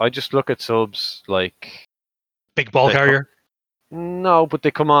 I just look at subs like big ball carrier. No, but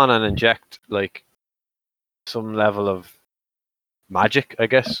they come on and inject like some level of magic, I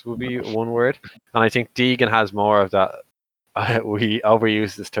guess would be one word. And I think Deegan has more of that. We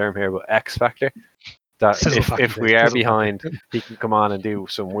overuse this term here, but X factor. That if we are behind, he can come on and do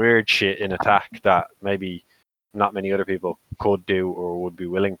some weird shit in attack that maybe not many other people could do or would be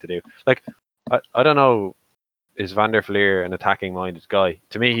willing to do. Like, I don't know, is Van der Fleer an attacking minded guy?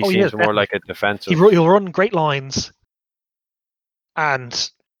 To me, he seems more like a defensive. He'll run great lines,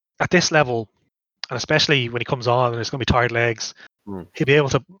 and at this level, and especially when he comes on and there's going to be tired legs, he'll be able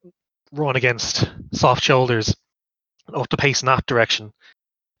to run against soft shoulders, up the pace in that direction.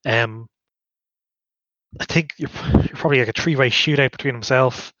 I think you're probably like a 3-way shootout between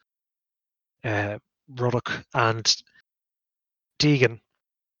himself, Ruddock, and Deegan.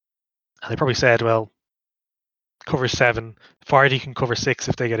 And they probably said, well, cover 7. Fardy can cover 6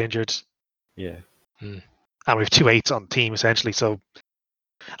 if they get injured. Yeah. And we have 2 8s on the team, essentially. So,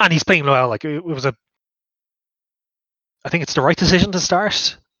 and he's playing well. Like, it was I think it's the right decision to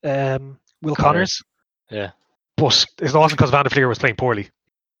start Will Connors. Yeah. But it wasn't because Van der Fleer was playing poorly.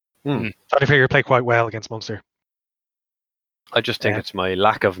 Van der Fleer played quite well against Munster. I just think it's my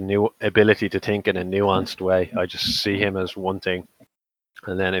lack of new ability to think in a nuanced way. I just see him as one thing.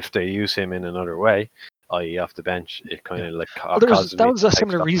 And then if they use him in another way, i.e. off the bench, it kind of like causes that was a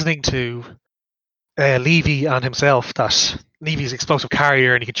similar reasoning to Levy and himself, that Levy's explosive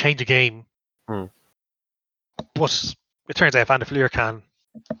carrier and he can change a game. But it turns out Van der Fleer can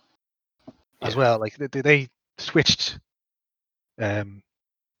as well. Like they switched, and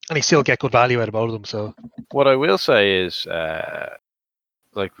he still get good value out of both of them. So what I will say is,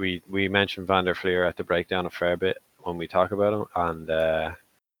 like we mentioned Van der Fleer at the breakdown a fair bit when we talk about him, and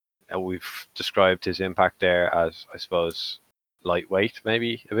we've described his impact there as, I suppose, lightweight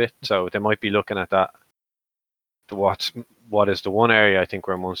maybe a bit. So they might be looking at that. What is the one area I think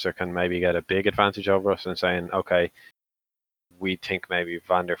where Munster can maybe get a big advantage over us, and saying, okay, we think maybe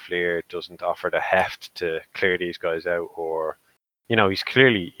Van der Fleer doesn't offer the heft to clear these guys out, or he's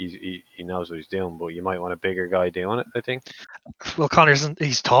clearly he knows what he's doing, but you might want a bigger guy doing it, I think. Well, Connors,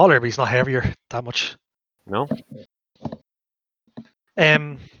 he's taller, but he's not heavier that much. No.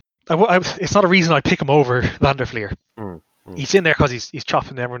 It's not a reason I pick him over Van der Fleer. He's in there because he's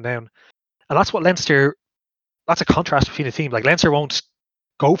chopping everyone down, and that's what Leinster. That's a contrast between the team. Like, Leinster won't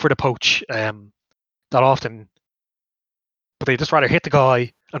go for the poach that often, but they just rather hit the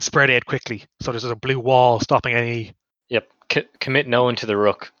guy and spread it quickly. So there's a blue wall stopping any. Yep, commit no one to the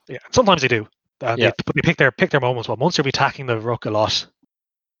ruck. Yeah, sometimes they do. But they pick their moments. Well, Munster will be attacking the ruck a lot,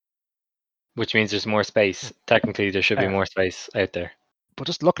 which means there's more space. Technically, there should be more space out there. But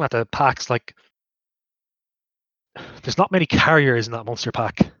just looking at the packs, like, there's not many carriers in that Munster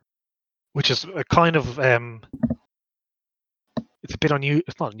pack, which is a kind of it's a bit unusual.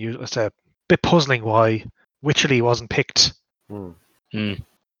 It's not unusual. It's a bit puzzling why Wycherley wasn't picked in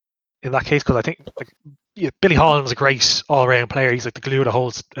that case, because I think Billy Holland's a great all-round player. He's like the glue that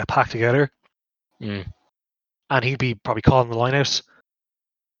holds a pack together. Mm. And he'd be probably calling the line-out.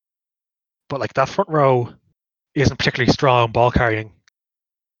 But like that front row isn't particularly strong ball carrying.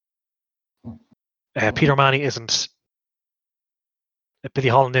 Peter Manny isn't. Billy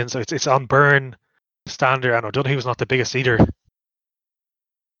Holland in, so it's on Byrne, Stander, and O'Donoghue's not the biggest either.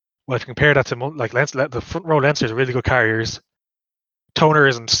 Well, if you compare that to like Leinster, the front row Leinster's really good carriers. Toner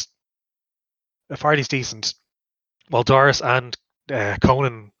isn't. Farley's decent. Well, Doris and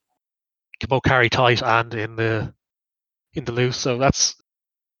Conan can both carry tight and in the loose, so that's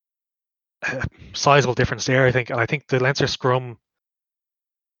a sizable difference there, I think. And I think the Leinster scrum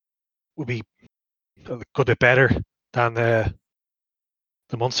will be a good bit better than the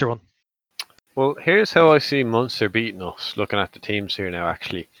Munster one. Well, here's how I see Munster beating us, looking at the teams here now,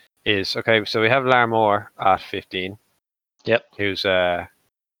 actually. Is okay, so we have Larmore at 15. Yep. Who's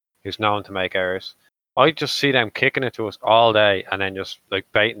known to make errors. I just see them kicking it to us all day and then just like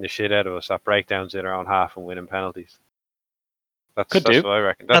baiting the shit out of us at breakdowns in our own half and winning penalties. That's what I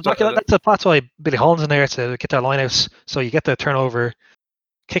reckon. That's why Billy Holland's in there to get their lineouts. So you get the turnover,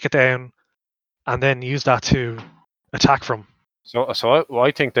 kick it down, and then use that to attack from. So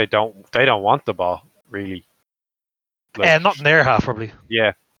I think they don't want the ball really. Like, not in their half probably.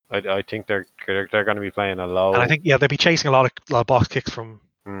 Yeah, I think they're going to be playing a low. And I think they'll be chasing a lot of box kicks from,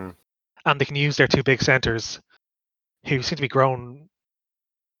 and they can use their two big centres, who seem to be grown.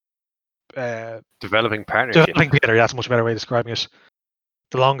 Developing partnership. Developing together. That's a much better way of describing it.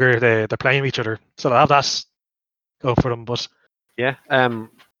 The longer they're playing with each other, so they'll have that go for them. But yeah,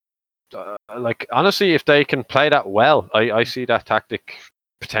 like honestly, if they can play that well, I see that tactic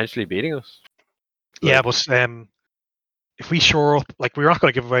potentially beating us. Yeah, but if we shore up, like we're not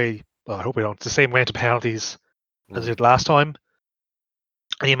going to give away. Well, I hope we don't. The same amount of penalties as we did last time.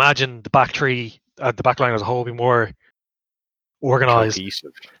 And you imagine the back three, the back line as a whole, be more organised.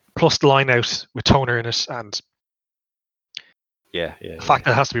 Cohesive. Plus the line out with Toner in it, and the fact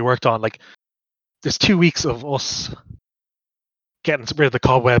that it has to be worked on. Like there's 2 weeks of us getting rid of the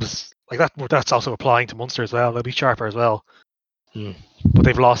cobwebs. Like that's also applying to Munster as well. They'll be sharper as well. But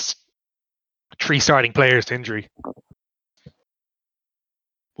they've lost 3 starting players to injury.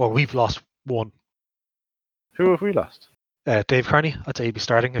 Well, we've lost 1. Who have we lost? Dave Kearney. I'd say he'd be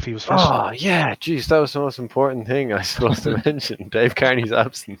starting if he was fresh. Oh yeah, geez, that was the most important thing I was supposed to mention. Dave Kearney's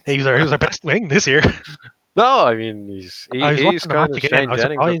absence. He was our best wing this year. No, I mean he's kind of again. I was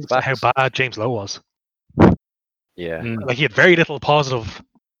surprised how bad James Lowe was. Yeah, like he had very little positive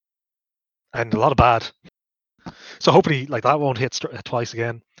and a lot of bad. So hopefully, like that won't hit twice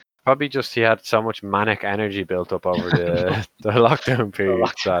again. Probably just he had so much manic energy built up over the lockdown period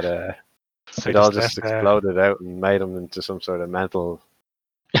that it all just exploded out and made him into some sort of mental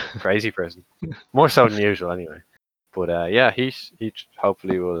crazy person. More so than usual, anyway. But yeah, he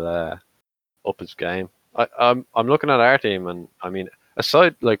hopefully will up his game. I'm looking at our team, and I mean,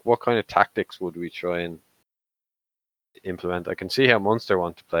 aside like what kind of tactics would we try and implement? I can see how Munster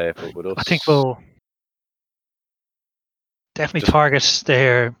want to play it, but with us, I think we'll definitely target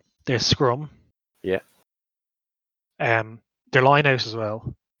their scrum. Yeah. Their line out as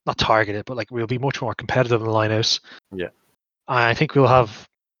well. Not targeted, but like we'll be much more competitive in the line out. Yeah. I think we'll have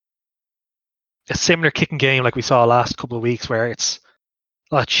a similar kicking game like we saw last couple of weeks, where it's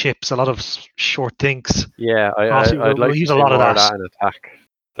a lot of chips, a lot of short thinks. Yeah, I'd like to use a lot of that in attack.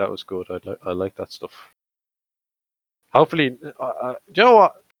 That was good. I like that stuff. Hopefully, do you know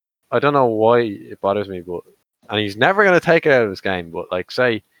what? I don't know why it bothers me, and he's never going to take it out of his game. But like,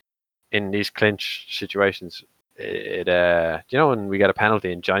 say, in these clinch situations, you know, when we get a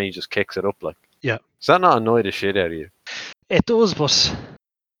penalty and Johnny just kicks it up, like, yeah, does that not annoy the shit out of you? It does, but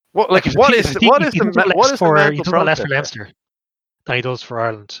what is the less for Leinster than he does for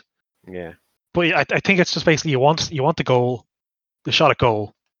Ireland. Yeah, but I think it's just basically you want the goal, the shot at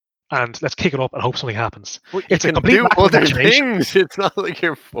goal, and let's kick it up and hope something happens. Well, it's a complete other things. It's not like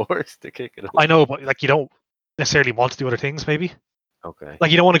you're forced to kick it up. I know, but like you don't necessarily want to do other things. Maybe. Okay.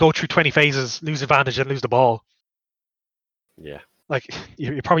 Like you don't want to go through 20 phases, lose advantage, and lose the ball. Yeah. Like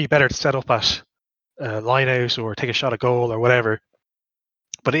you're probably better to set up at line out or take a shot at goal or whatever.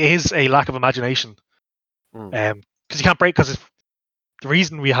 But it is a lack of imagination. Because you can't break. Because the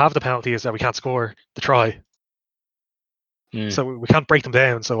reason we have the penalty is that we can't score the try. So we can't break them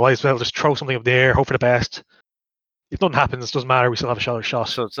down. So might as well just throw something up there, hope for the best. If nothing happens, it doesn't matter. We still have a shot.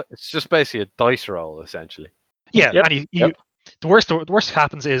 So it's just basically a dice roll, essentially. Yeah, and the worst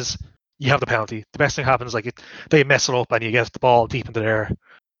happens is you have the penalty. The best thing happens like they mess it up and you get the ball deep into their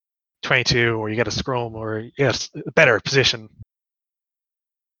 22, or you get a scrum, or you get a better position.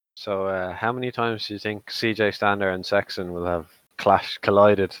 So, how many times do you think CJ Stander and Sexton will have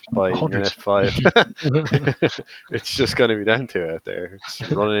collided by 100. minute 5? It's just going to be down to it there.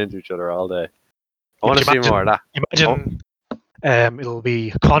 It's running into each other all day. I want to see more of that. Imagine it'll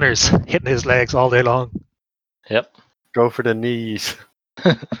be Connors hitting his legs all day long. Yep. Go for the knees.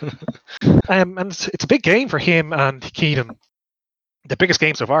 And it's a big game for him and Keenan. The biggest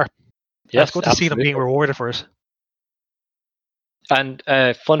game so far. Yes, it's good to see them being rewarded for it. And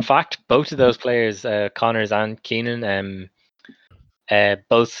fun fact, both of those players, Connors and Keenan,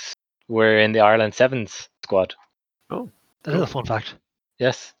 both were in the Ireland Sevens squad. Oh, that is a fun fact.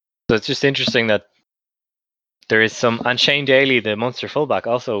 Yes. So it's just interesting that there is some, and Shane Daly, the Munster fullback,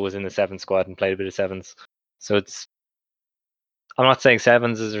 also was in the Sevens squad and played a bit of Sevens. So I'm not saying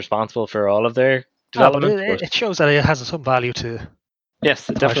Sevens is responsible for all of their development. But it shows that it has some value to. Yes,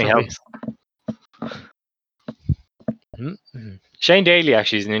 it definitely helps. Mm-hmm. Shane Daly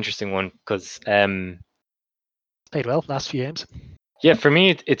actually is an interesting one because played well last few games. Yeah, for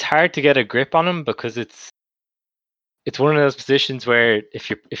me, it's hard to get a grip on him because it's one of those positions where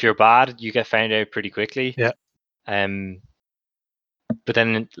if you're bad, you get found out pretty quickly. Yeah. But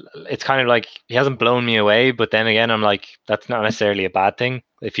then it's kind of like he hasn't blown me away. But then again, I'm like, that's not necessarily a bad thing.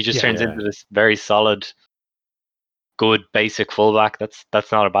 If he just turns into this very solid, good basic fullback, that's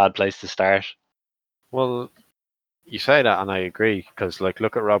not a bad place to start. Well, you say that, and I agree because look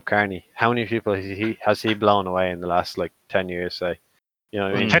at Rob Kearney. How many people has he blown away in the last 10 years? Say, you know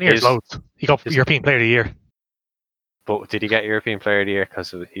what I mean? 10 years loads. He got European Player of the Year. But did he get European Player of the Year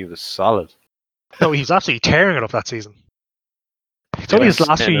because he was solid? No, he was absolutely tearing it up that season. It's only his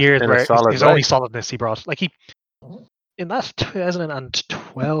last few years where his only solidness he brought. In that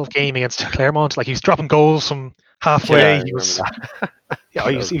 2012 game against Claremont, he was dropping goals from halfway. Yeah,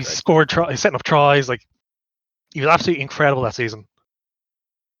 he was scored, setting up tries. He was absolutely incredible that season.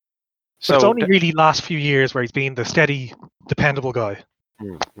 So it's only really last few years where he's been the steady, dependable guy.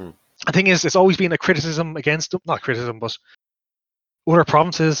 Mm-hmm. The thing is, it's always been a criticism against him. Not criticism, but other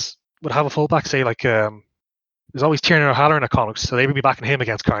provinces would have a fullback, say, there's always Tiernan O'Halloran at Connacht, so they would be backing him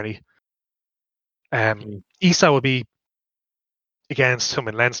against Kearney. Isa would be against him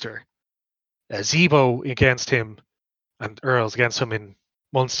in Leinster. Zebo against him, and Earls against him in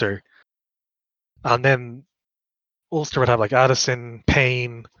Munster. And then Ulster would have Addison,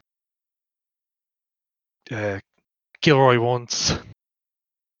 Payne, Gilroy once.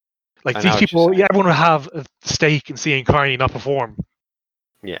 These people, everyone would have a stake in seeing Kearney not perform.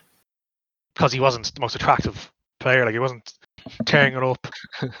 Yeah. Because he wasn't the most attractive player. He wasn't tearing it up.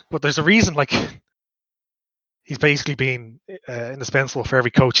 But there's a reason, he's basically been indispensable for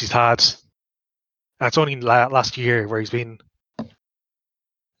every coach he's had. And it's only last year where he's been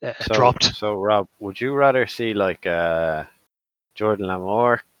dropped. So, Rob, would you rather see Jordan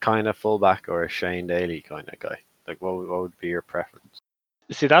Lamour kind of fullback or a Shane Daly kind of guy? What would be your preference?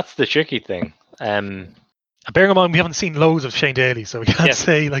 See, that's the tricky thing. Bearing in mind, we haven't seen loads of Shane Daly, so we can't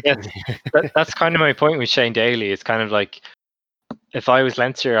say that's kind of my point with Shane Daly. It's kind of if I was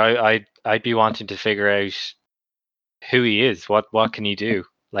Leinster, I'd be wanting to figure out who he is. What can he do?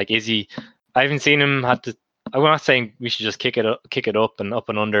 Is he? I haven't seen him have to. I'm not saying we should just kick it up and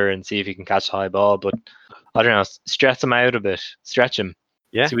under and see if he can catch the high ball, but I don't know, stretch him out a bit, stretch him.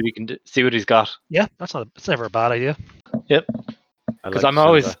 Yeah. See what he can do, see what he's got. Yeah, that's never a bad idea. Yep. Because I'm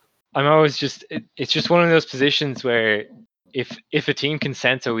always just it's just one of those positions where if a team can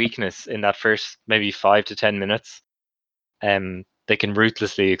sense a weakness in that first maybe 5 to 10 minutes, they can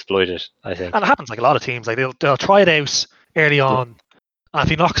ruthlessly exploit it, I think. And it happens a lot of teams. They'll try it out early on, and if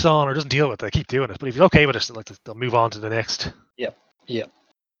he knocks on or doesn't deal with it, they keep doing it. But if he's okay with it, they'll move on to the next. Yep.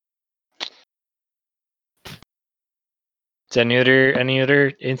 Is any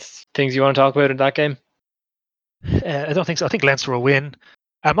other things you want to talk about in that game? I don't think so. I think Leinster will win.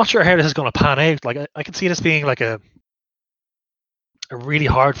 I'm not sure how this is going to pan out. I can see this being a really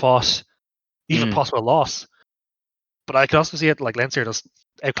hard fought, even possible loss. But I can also see it Leinster just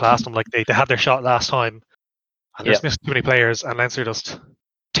outclassed them. They had their shot last time, and there's missed too many players, and Leinster just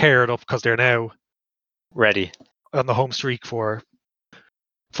tear it up because they're now ready on the home streak for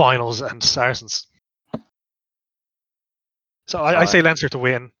finals and Saracens. So I say Leinster to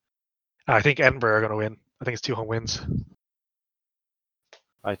win. I think Edinburgh are going to win. I think it's 2 home wins.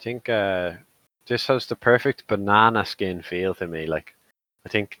 I think this has the perfect banana skin feel to me. I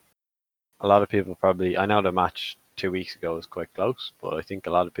think a lot of people probably. I know the match 2 weeks ago was quite close, but I think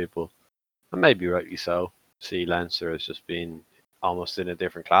a lot of people, and maybe rightly so, see Leinster as just being almost in a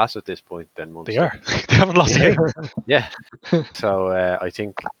different class at this point than Munster. They are. They haven't lost a game. Yeah. So I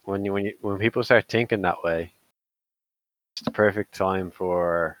think when people start thinking that way, it's the perfect time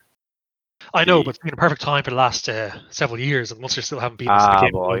for I know, but it's been a perfect time for the last several years, and Munster still haven't beaten us in the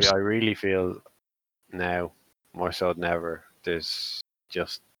game. But I really feel now, more so than ever, there's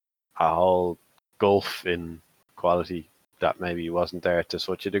just a whole gulf in quality that maybe wasn't there to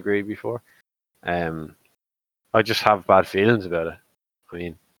such a degree before. I just have bad feelings about it. I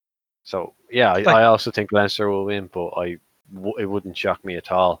mean, so yeah, I also think Leinster will win, but it wouldn't shock me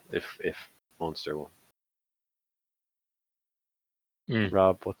at all if Munster won.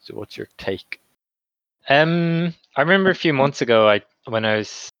 Rob, what's your take? I remember a few months ago, when I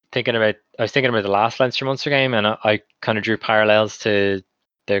was thinking about the last Leinster Munster game, and I kind of drew parallels to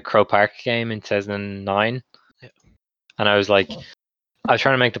the Croke Park game in 2009, and I was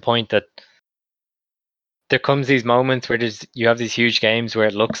trying to make the point that there comes these moments where you have these huge games where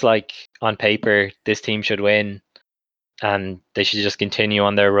it looks like on paper this team should win, and they should just continue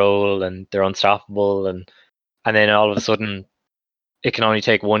on their roll and they're unstoppable, and then all of a sudden it can only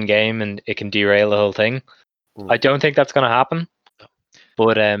take one game and it can derail the whole thing. I don't think that's going to happen,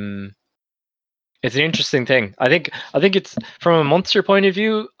 but it's an interesting thing. I think it's from a Munster point of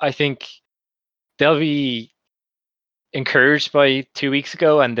view. I think they'll be encouraged by 2 weeks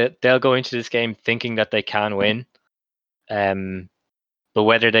ago, and that they'll go into this game thinking that they can win. But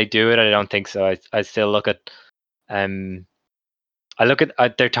whether they do it, I don't think so. I still look at I look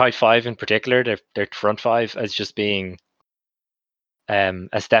at their tight five in particular, their front five, as just being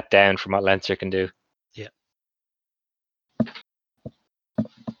a step down from what Leinster can do. Yeah.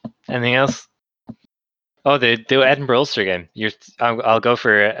 Anything else? Oh, the Edinburgh Ulster game. I'll go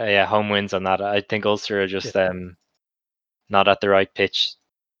for home wins on that. I think Ulster are just not at the right pitch.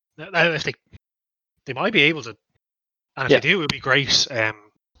 If they might be able to, and if they do, it would be great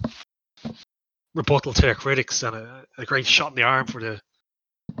rebuttal to their critics and a great shot in the arm for the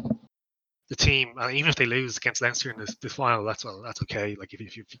team. And even if they lose against Leinster in this final, that's okay. Like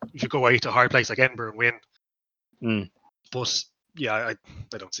if you go away to a hard place like Edinburgh and win, but yeah, I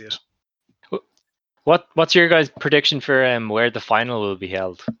don't see it. What's your guys' prediction for where the final will be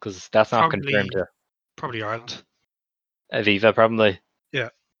held? Because that's not confirmed yet. Probably Ireland. Aviva, probably. Yeah.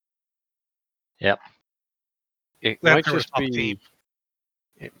 Yep. It might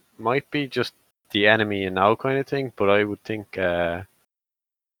be just the enemy and now kind of thing, but I would think I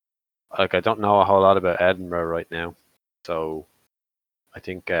don't know a whole lot about Edinburgh right now, so I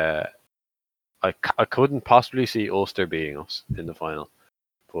think I couldn't possibly see Ulster beating us in the final,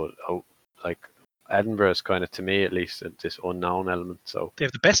 but Edinburgh is kind of, to me at least, this unknown element. So they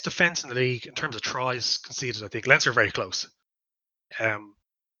have the best defence in the league in terms of tries conceded. I think Leinster are very close.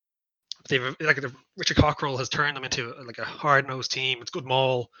 Richard Cockrell has turned them into a hard-nosed team. It's good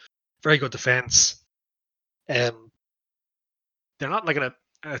maul, very good defence. They're not like an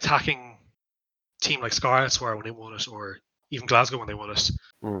attacking team like Scarlets were when they won it, or even Glasgow when they won it.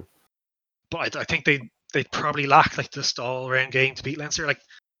 But I think they probably lack this all-round game to beat Leinster.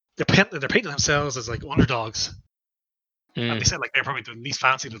 They're painting themselves as underdogs, and they said they're probably the least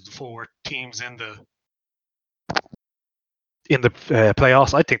fancied of the four teams in the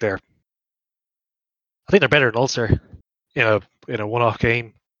playoffs. I think they're better than Ulster in a one-off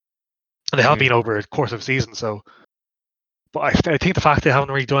game, and they have been over the course of the season. So, but I think the fact they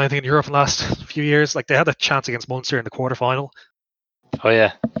haven't really done anything in Europe in the last few years, they had a chance against Munster in the quarterfinal. Oh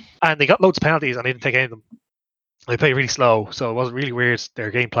yeah, and they got loads of penalties and they didn't take any of them. They played really slow, so it wasn't really weird their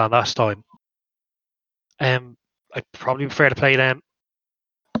game plan that time. I probably prefer to play them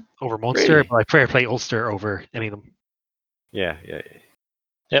over Munster, really? But I prefer to play Ulster over any of them. Yeah.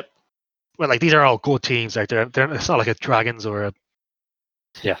 Yep. Well, these are all good teams. It's not like a Dragons or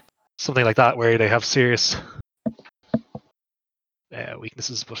something like that where they have serious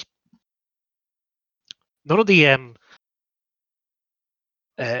weaknesses. But none of the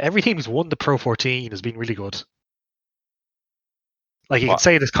every team who's won the Pro 14 has been really good. You can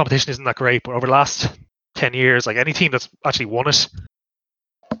say this competition isn't that great, but over the last 10 years, any team that's actually won it,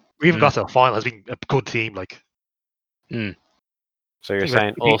 we even got to a final, has been a good team. So you're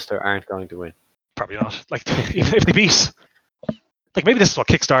saying Ulster aren't going to win? Probably not. Even if they beat, maybe this is what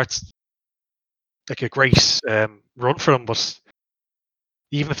kickstarts a great run for them. But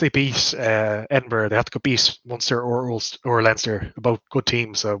even if they beat Edinburgh, they have to go beat Munster or Leinster, both good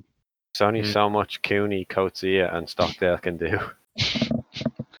teams. So it's only so much Cooney, Coetzee, and Stockdale can do.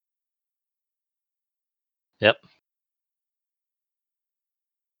 Yep. I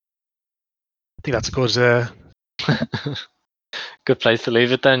think that's a good good place to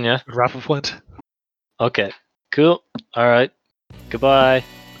leave it then, yeah? Good wrap-up point. Okay, cool. All right. Goodbye.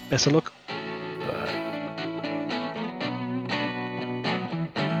 Best of luck.